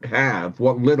have,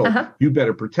 what little, you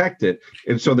better protect it.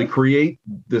 And so they create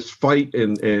this fight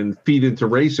and feed into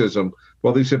racism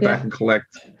while they sit back and collect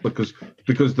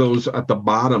because those at the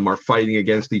bottom are fighting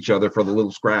against each other for the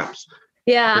little scraps.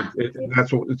 Yeah.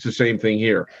 That's what it's the same thing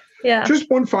here. Yeah. Just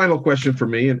one final question for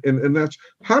me, and that's,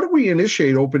 how do we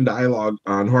initiate open dialogue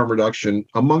on harm reduction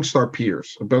amongst our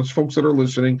peers, amongst folks that are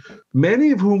listening,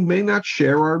 many of whom may not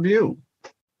share our view?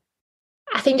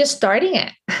 I think just starting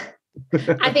it.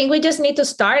 I think we just need to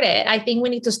start it. I think we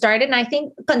need to start it, and I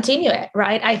think continue it,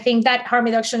 right? I think that harm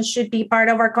reduction should be part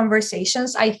of our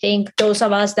conversations. I think those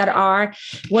of us that are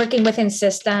working within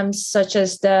systems such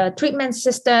as the treatment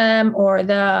system or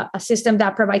a system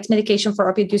that provides medication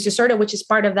for opioid use disorder, which is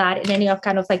part of that in any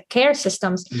kind of like care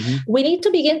systems, we need to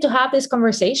begin to have these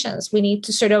conversations. We need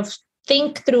to sort of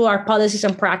think through our policies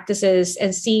and practices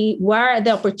and see where are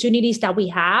the opportunities that we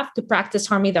have to practice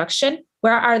harm reduction.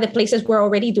 Where are the places we're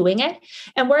already doing it?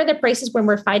 And where are the places when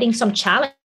we're fighting some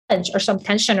challenge or some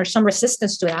tension or some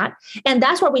resistance to that? And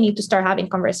that's where we need to start having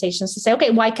conversations to say,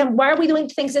 okay, why are we doing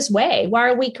things this way? Why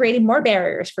are we creating more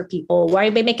barriers for people? Why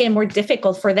are we making it more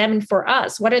difficult for them and for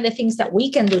us? What are the things that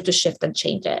we can do to shift and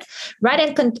change it? Right.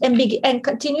 And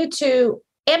continue to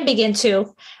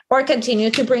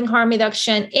bring harm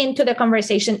reduction into the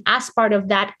conversation as part of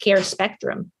that care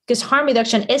spectrum, because harm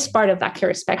reduction is part of that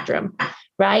care spectrum,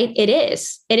 right? It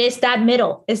is that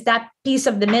middle, it's that piece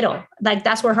of the middle. Like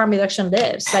that's where harm reduction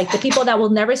lives. Like the people that will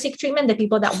never seek treatment, the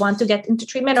people that want to get into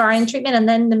treatment or are in treatment, and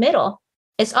then the middle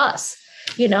is us,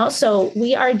 so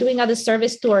we are doing a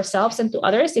disservice to ourselves and to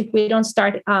others if we don't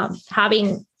start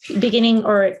beginning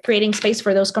or creating space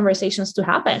for those conversations to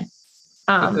happen.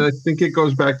 And I think it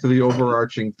goes back to the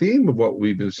overarching theme of what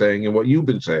we've been saying and what you've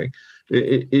been saying.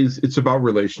 It's about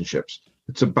relationships.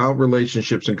 It's about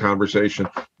relationships and conversation.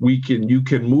 You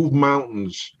can move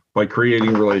mountains by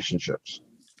creating relationships.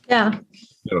 Yeah.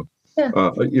 You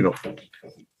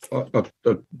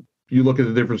look at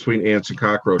the difference between ants and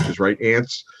cockroaches, right?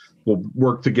 Ants will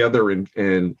work together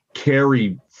and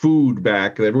carry food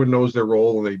back. Everyone knows their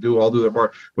role and they all do their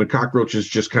part. When cockroaches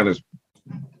just kind of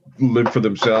live for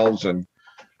themselves, and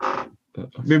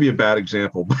maybe a bad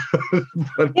example.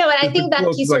 But I think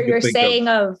that piece where you're saying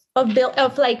of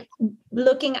like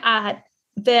looking at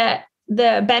the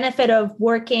benefit of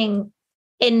working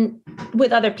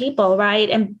with other people, right?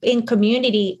 And in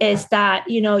community is that,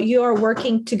 you're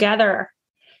working together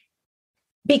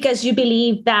because you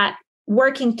believe that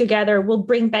working together will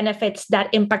bring benefits that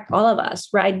impact all of us,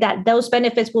 right? That those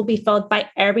benefits will be felt by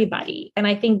everybody. And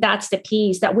I think that's the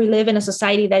piece, that we live in a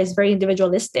society that is very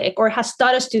individualistic or has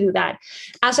taught us to do that.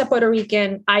 As a Puerto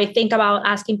Rican, I think about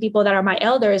asking people that are my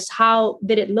elders, how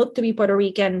did it look to be Puerto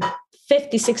Rican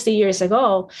 50, 60 years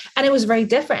ago? And it was very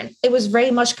different. It was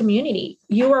very much community.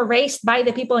 You were raised by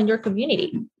the people in your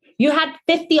community. You had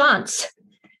 50 aunts,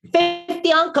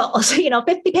 50 uncles,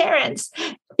 50 parents,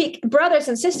 brothers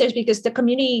and sisters, because the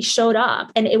community showed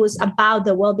up and it was about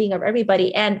the well-being of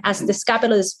everybody. And as this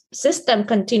capitalist system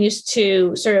continues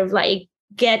to sort of like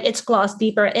get its claws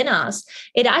deeper in us,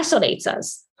 it isolates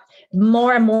us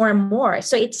more and more and more.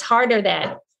 So it's harder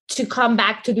then to come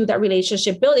back to do that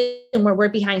relationship building where we're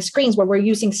behind screens, where we're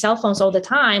using cell phones all the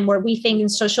time, where we think in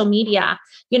social media,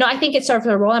 I think it serves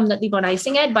a role. I'm not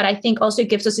demonizing it, but I think also it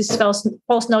gives us this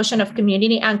false notion of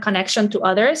community and connection to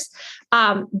others.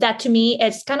 That to me,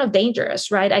 it's kind of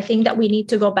dangerous, right? I think that we need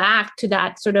to go back to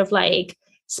that sort of like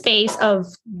space of,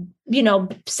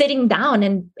 sitting down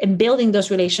and building those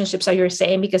relationships that you're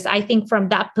saying, because I think from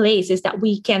that place is that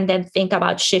we can then think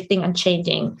about shifting and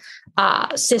changing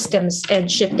systems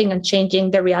and shifting and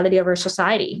changing the reality of our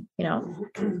society,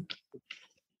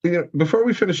 Before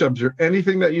we finish up, is there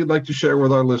anything that you'd like to share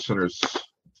with our listeners?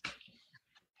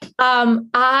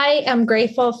 I am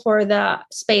grateful for the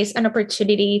space and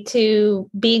opportunity to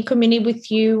be in community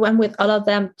with you and with all of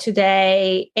them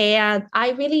today. And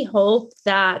I really hope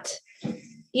that,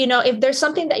 if there's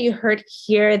something that you heard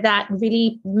here that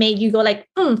really made you go like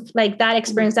that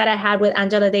experience that I had with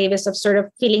Angela Davis of sort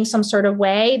of feeling some sort of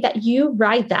way, that you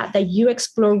write that you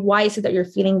explore why is it that you're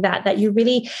feeling that you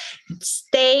really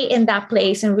stay in that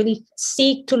place and really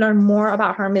seek to learn more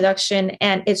about harm reduction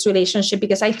and its relationship,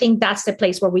 because I think that's the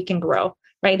place where we can grow,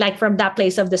 right? Like from that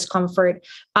place of discomfort,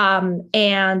 and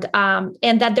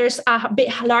that there's a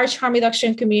large harm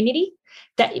reduction community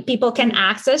that people can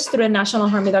access through the National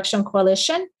Harm Reduction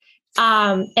Coalition.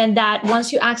 And that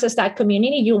once you access that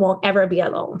community, you won't ever be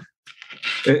alone.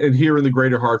 And here in the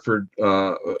Greater Hartford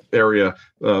area,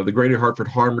 the Greater Hartford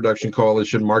Harm Reduction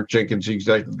Coalition, Mark Jenkins, the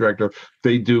executive director,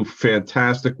 they do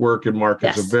fantastic work. And Mark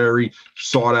is a very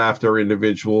sought after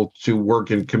individual to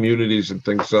work in communities and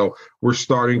things. So we're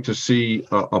starting to see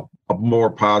a more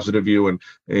positive view and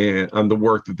on the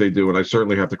work that they do. And I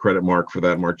certainly have to credit Mark for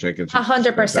that. Mark Jenkins.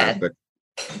 100%.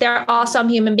 They're awesome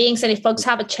human beings. And if folks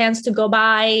have a chance to go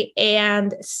by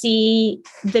and see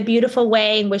the beautiful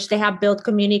way in which they have built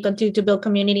community, continue to build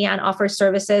community and offer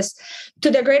services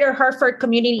to the Greater Hartford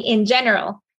community in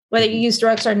general, whether you use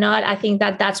drugs or not, I think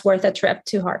that that's worth a trip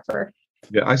to Hartford.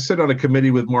 Yeah, I sit on a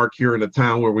committee with Mark here in the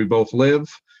town where we both live.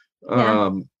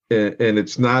 And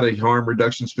it's not a harm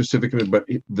reduction specific, but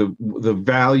the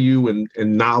value and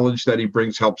knowledge that he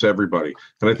brings helps everybody.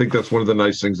 And I think that's one of the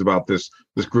nice things about this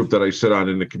group that I sit on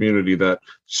in the community, that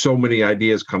so many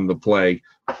ideas come to play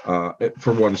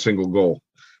for one single goal.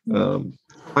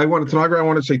 Tanagra, I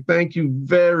want to say thank you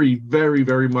very, very,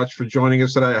 very much for joining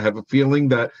us today. I have a feeling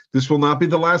that this will not be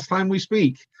the last time we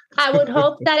speak. I would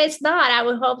hope that it's not. I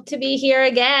would hope to be here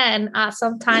again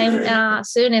sometime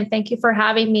soon. And thank you for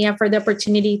having me and for the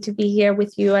opportunity to be here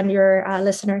with you and your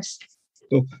listeners.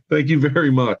 Well, thank you very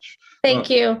much. Thank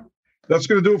you. That's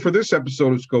going to do it for this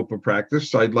episode of Scope of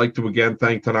Practice. I'd like to again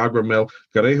thank Tanagra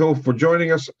Melgarejo for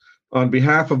joining us on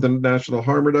behalf of the National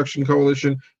Harm Reduction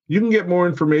Coalition. You can get more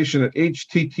information at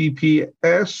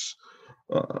https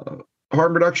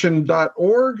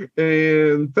harmreduction.org.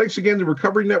 And thanks again to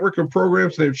Recovery Network of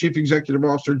Programs and their Chief Executive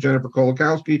Officer, Jennifer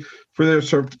Kolakowski, for their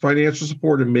financial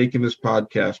support in making this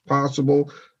podcast possible.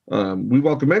 We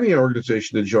welcome any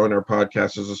organization to join our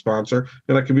podcast as a sponsor,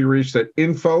 and that can be reached at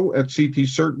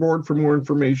info@CT-CERT-Board for more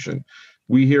information.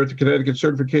 We here at the Connecticut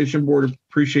Certification Board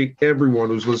appreciate everyone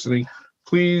who's listening.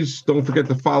 Please don't forget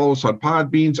to follow us on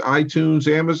Podbean, iTunes,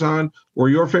 Amazon, or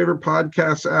your favorite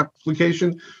podcast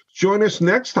application. Join us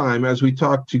next time as we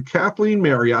talk to Kathleen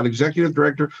Marriott, Executive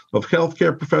Director of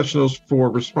Healthcare Professionals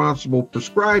for Responsible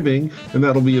Prescribing, and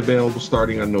that'll be available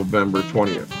starting on November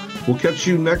 20th. We'll catch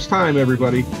you next time,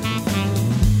 everybody.